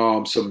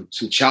some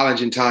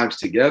challenging times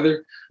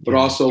together, but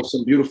also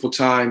some beautiful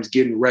times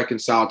getting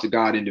reconciled to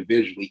God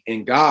individually.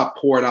 And God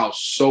poured out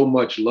so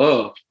much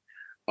love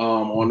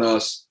on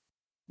us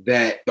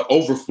that the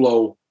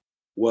overflow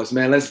was,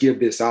 man, let's give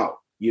this out,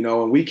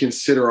 and we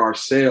consider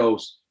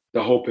ourselves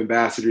the Hope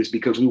Ambassadors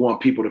because we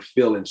want people to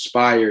feel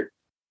inspired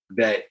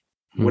that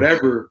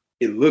whatever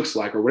it looks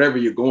like or whatever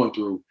you're going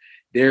through,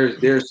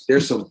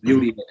 there's some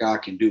beauty that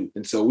God can do.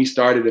 And so we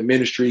started a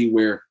ministry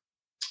where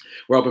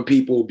we're helping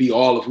people be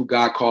all of who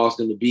God calls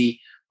them to be.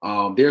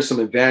 There's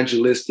some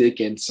evangelistic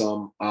and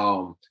some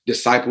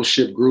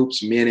discipleship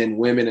groups, men and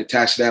women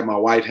attached to that. My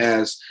wife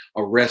has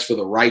a Rest for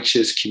the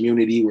Righteous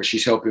community where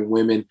she's helping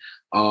women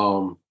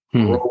grow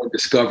and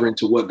discover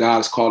into what God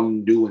is calling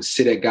them to do and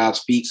sit at God's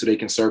feet so they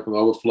can serve from the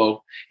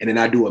overflow. And then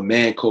I do a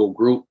Man Code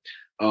group.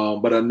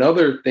 But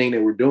another thing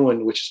that we're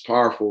doing, which is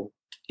powerful,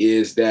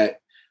 is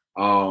that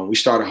we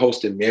started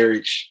hosting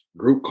marriage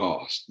group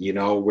calls,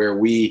 where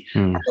we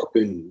are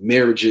helping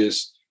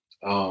marriages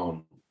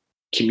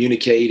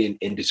communicate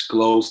and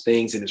disclose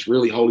things. And it's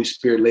really Holy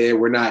Spirit led.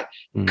 We're not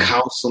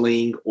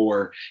counseling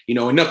or,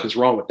 and nothing's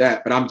wrong with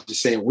that. But I'm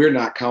just saying we're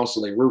not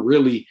counseling. We're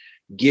really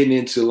getting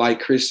into, like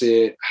Chris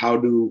said, how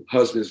do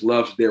husbands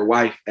love their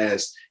wife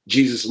as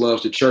Jesus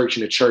loves the church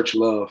and the church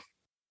love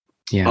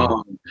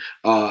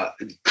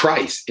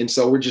Christ. And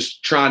so we're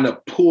just trying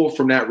to pull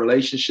from that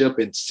relationship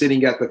and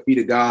sitting at the feet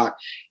of God.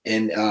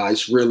 And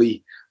it's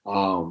really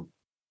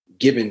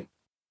giving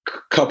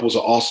couples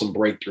an awesome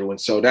breakthrough. And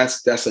so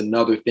that's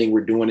another thing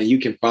we're doing. And you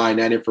can find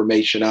that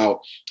information out.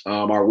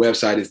 Our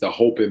website is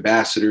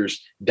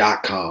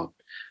thehopeambassadors.com.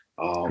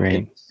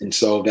 Great. And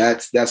so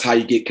that's how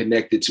you get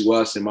connected to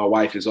us. And my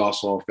wife is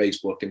also on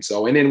Facebook. And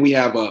then we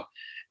have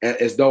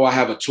as though I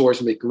have a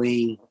Taurus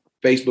McLean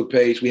Facebook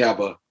page, we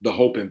have the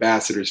Hope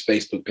Ambassadors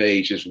Facebook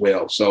page as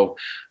well. So,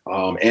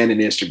 and an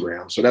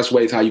Instagram. So that's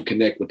ways how you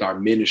connect with our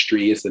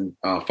ministry. It's a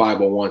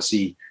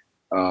 501c3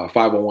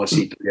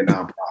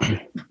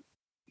 nonprofit.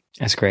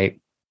 That's great.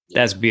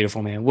 That's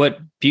beautiful, man. What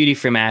beauty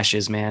from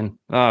ashes, man.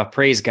 Oh,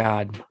 praise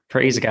God.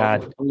 Praise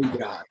God.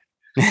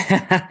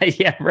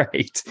 Yeah,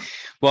 right.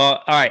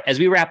 Well, all right. As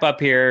we wrap up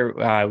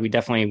here, we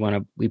definitely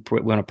want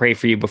to pray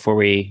for you before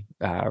we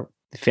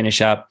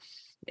finish up.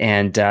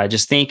 And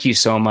just thank you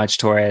so much,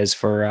 Torres,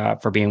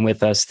 for being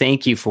with us.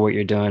 Thank you for what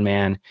you're doing,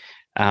 man.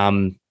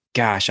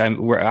 Gosh,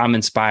 I'm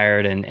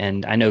inspired,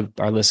 and I know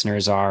our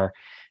listeners are.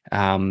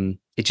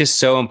 It's just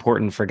so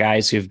important for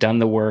guys who've done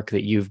the work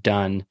that you've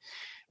done,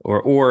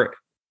 or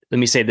let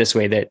me say it this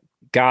way, that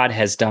God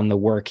has done the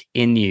work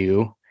in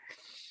you.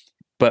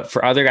 But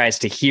for other guys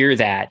to hear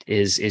that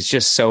is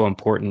just so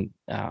important,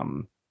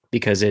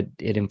 because it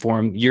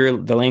informs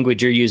the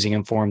language you're using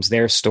informs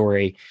their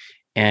story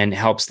and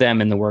helps them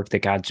in the work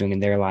that God's doing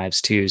in their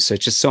lives too. So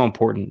it's just so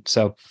important.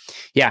 So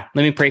yeah,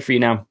 let me pray for you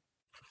now.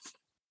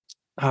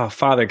 Oh,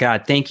 Father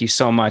God, thank you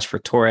so much for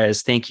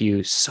Torres. Thank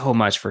you so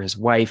much for his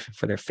wife,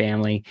 for their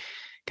family.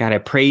 God, I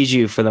praise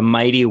you for the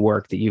mighty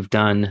work that you've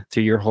done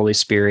through your Holy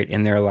Spirit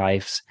in their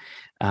lives.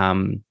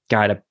 God,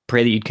 I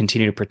pray that you'd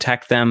continue to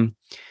protect them,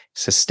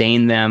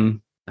 sustain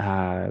them,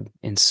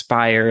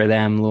 inspire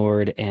them,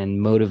 Lord,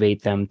 and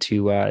motivate them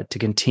to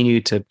continue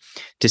to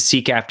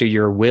seek after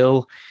your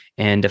will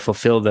and to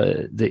fulfill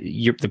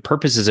the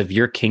purposes of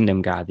your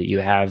kingdom, God, that you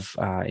have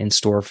in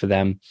store for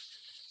them.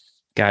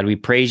 God, we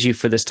praise you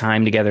for this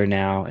time together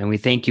now, and we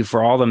thank you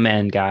for all the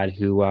men, God,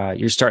 who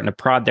you're starting to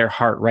prod their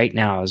heart right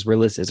now as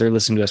they're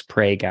listening to us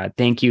pray. God,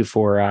 thank you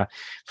for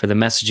the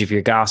message of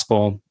your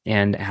gospel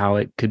and how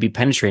it could be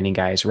penetrating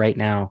guys right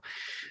now.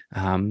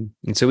 And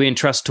so we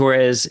entrust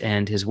Torres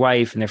and his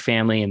wife and their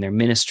family and their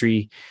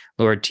ministry,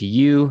 Lord, to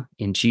you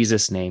in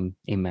Jesus' name.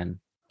 Amen.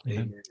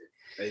 Amen.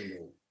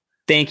 Amen.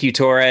 Thank you,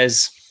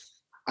 Torres.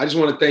 I just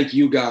want to thank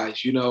you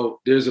guys.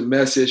 There's a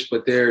message,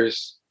 but there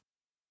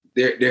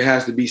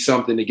has to be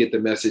something to get the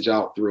message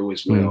out through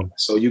as well.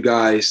 So you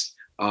guys,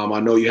 I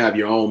know you have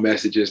your own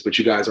messages, but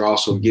you guys are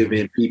also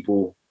giving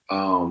people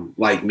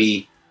like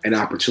me an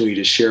opportunity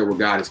to share what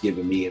God has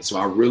given me. And so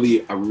I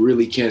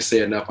really can't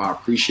say enough. I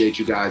appreciate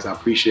you guys. I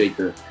appreciate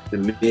the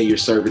men you're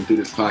serving through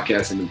this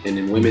podcast and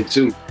the women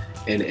too.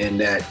 And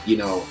that,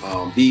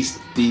 these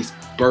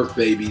birth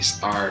babies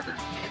are,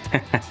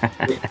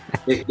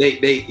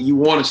 they you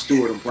want to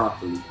steward them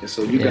properly. And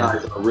so you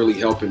guys are really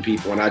helping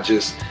people. And I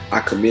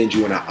commend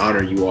you and I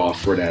honor you all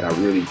for that. I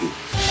really do.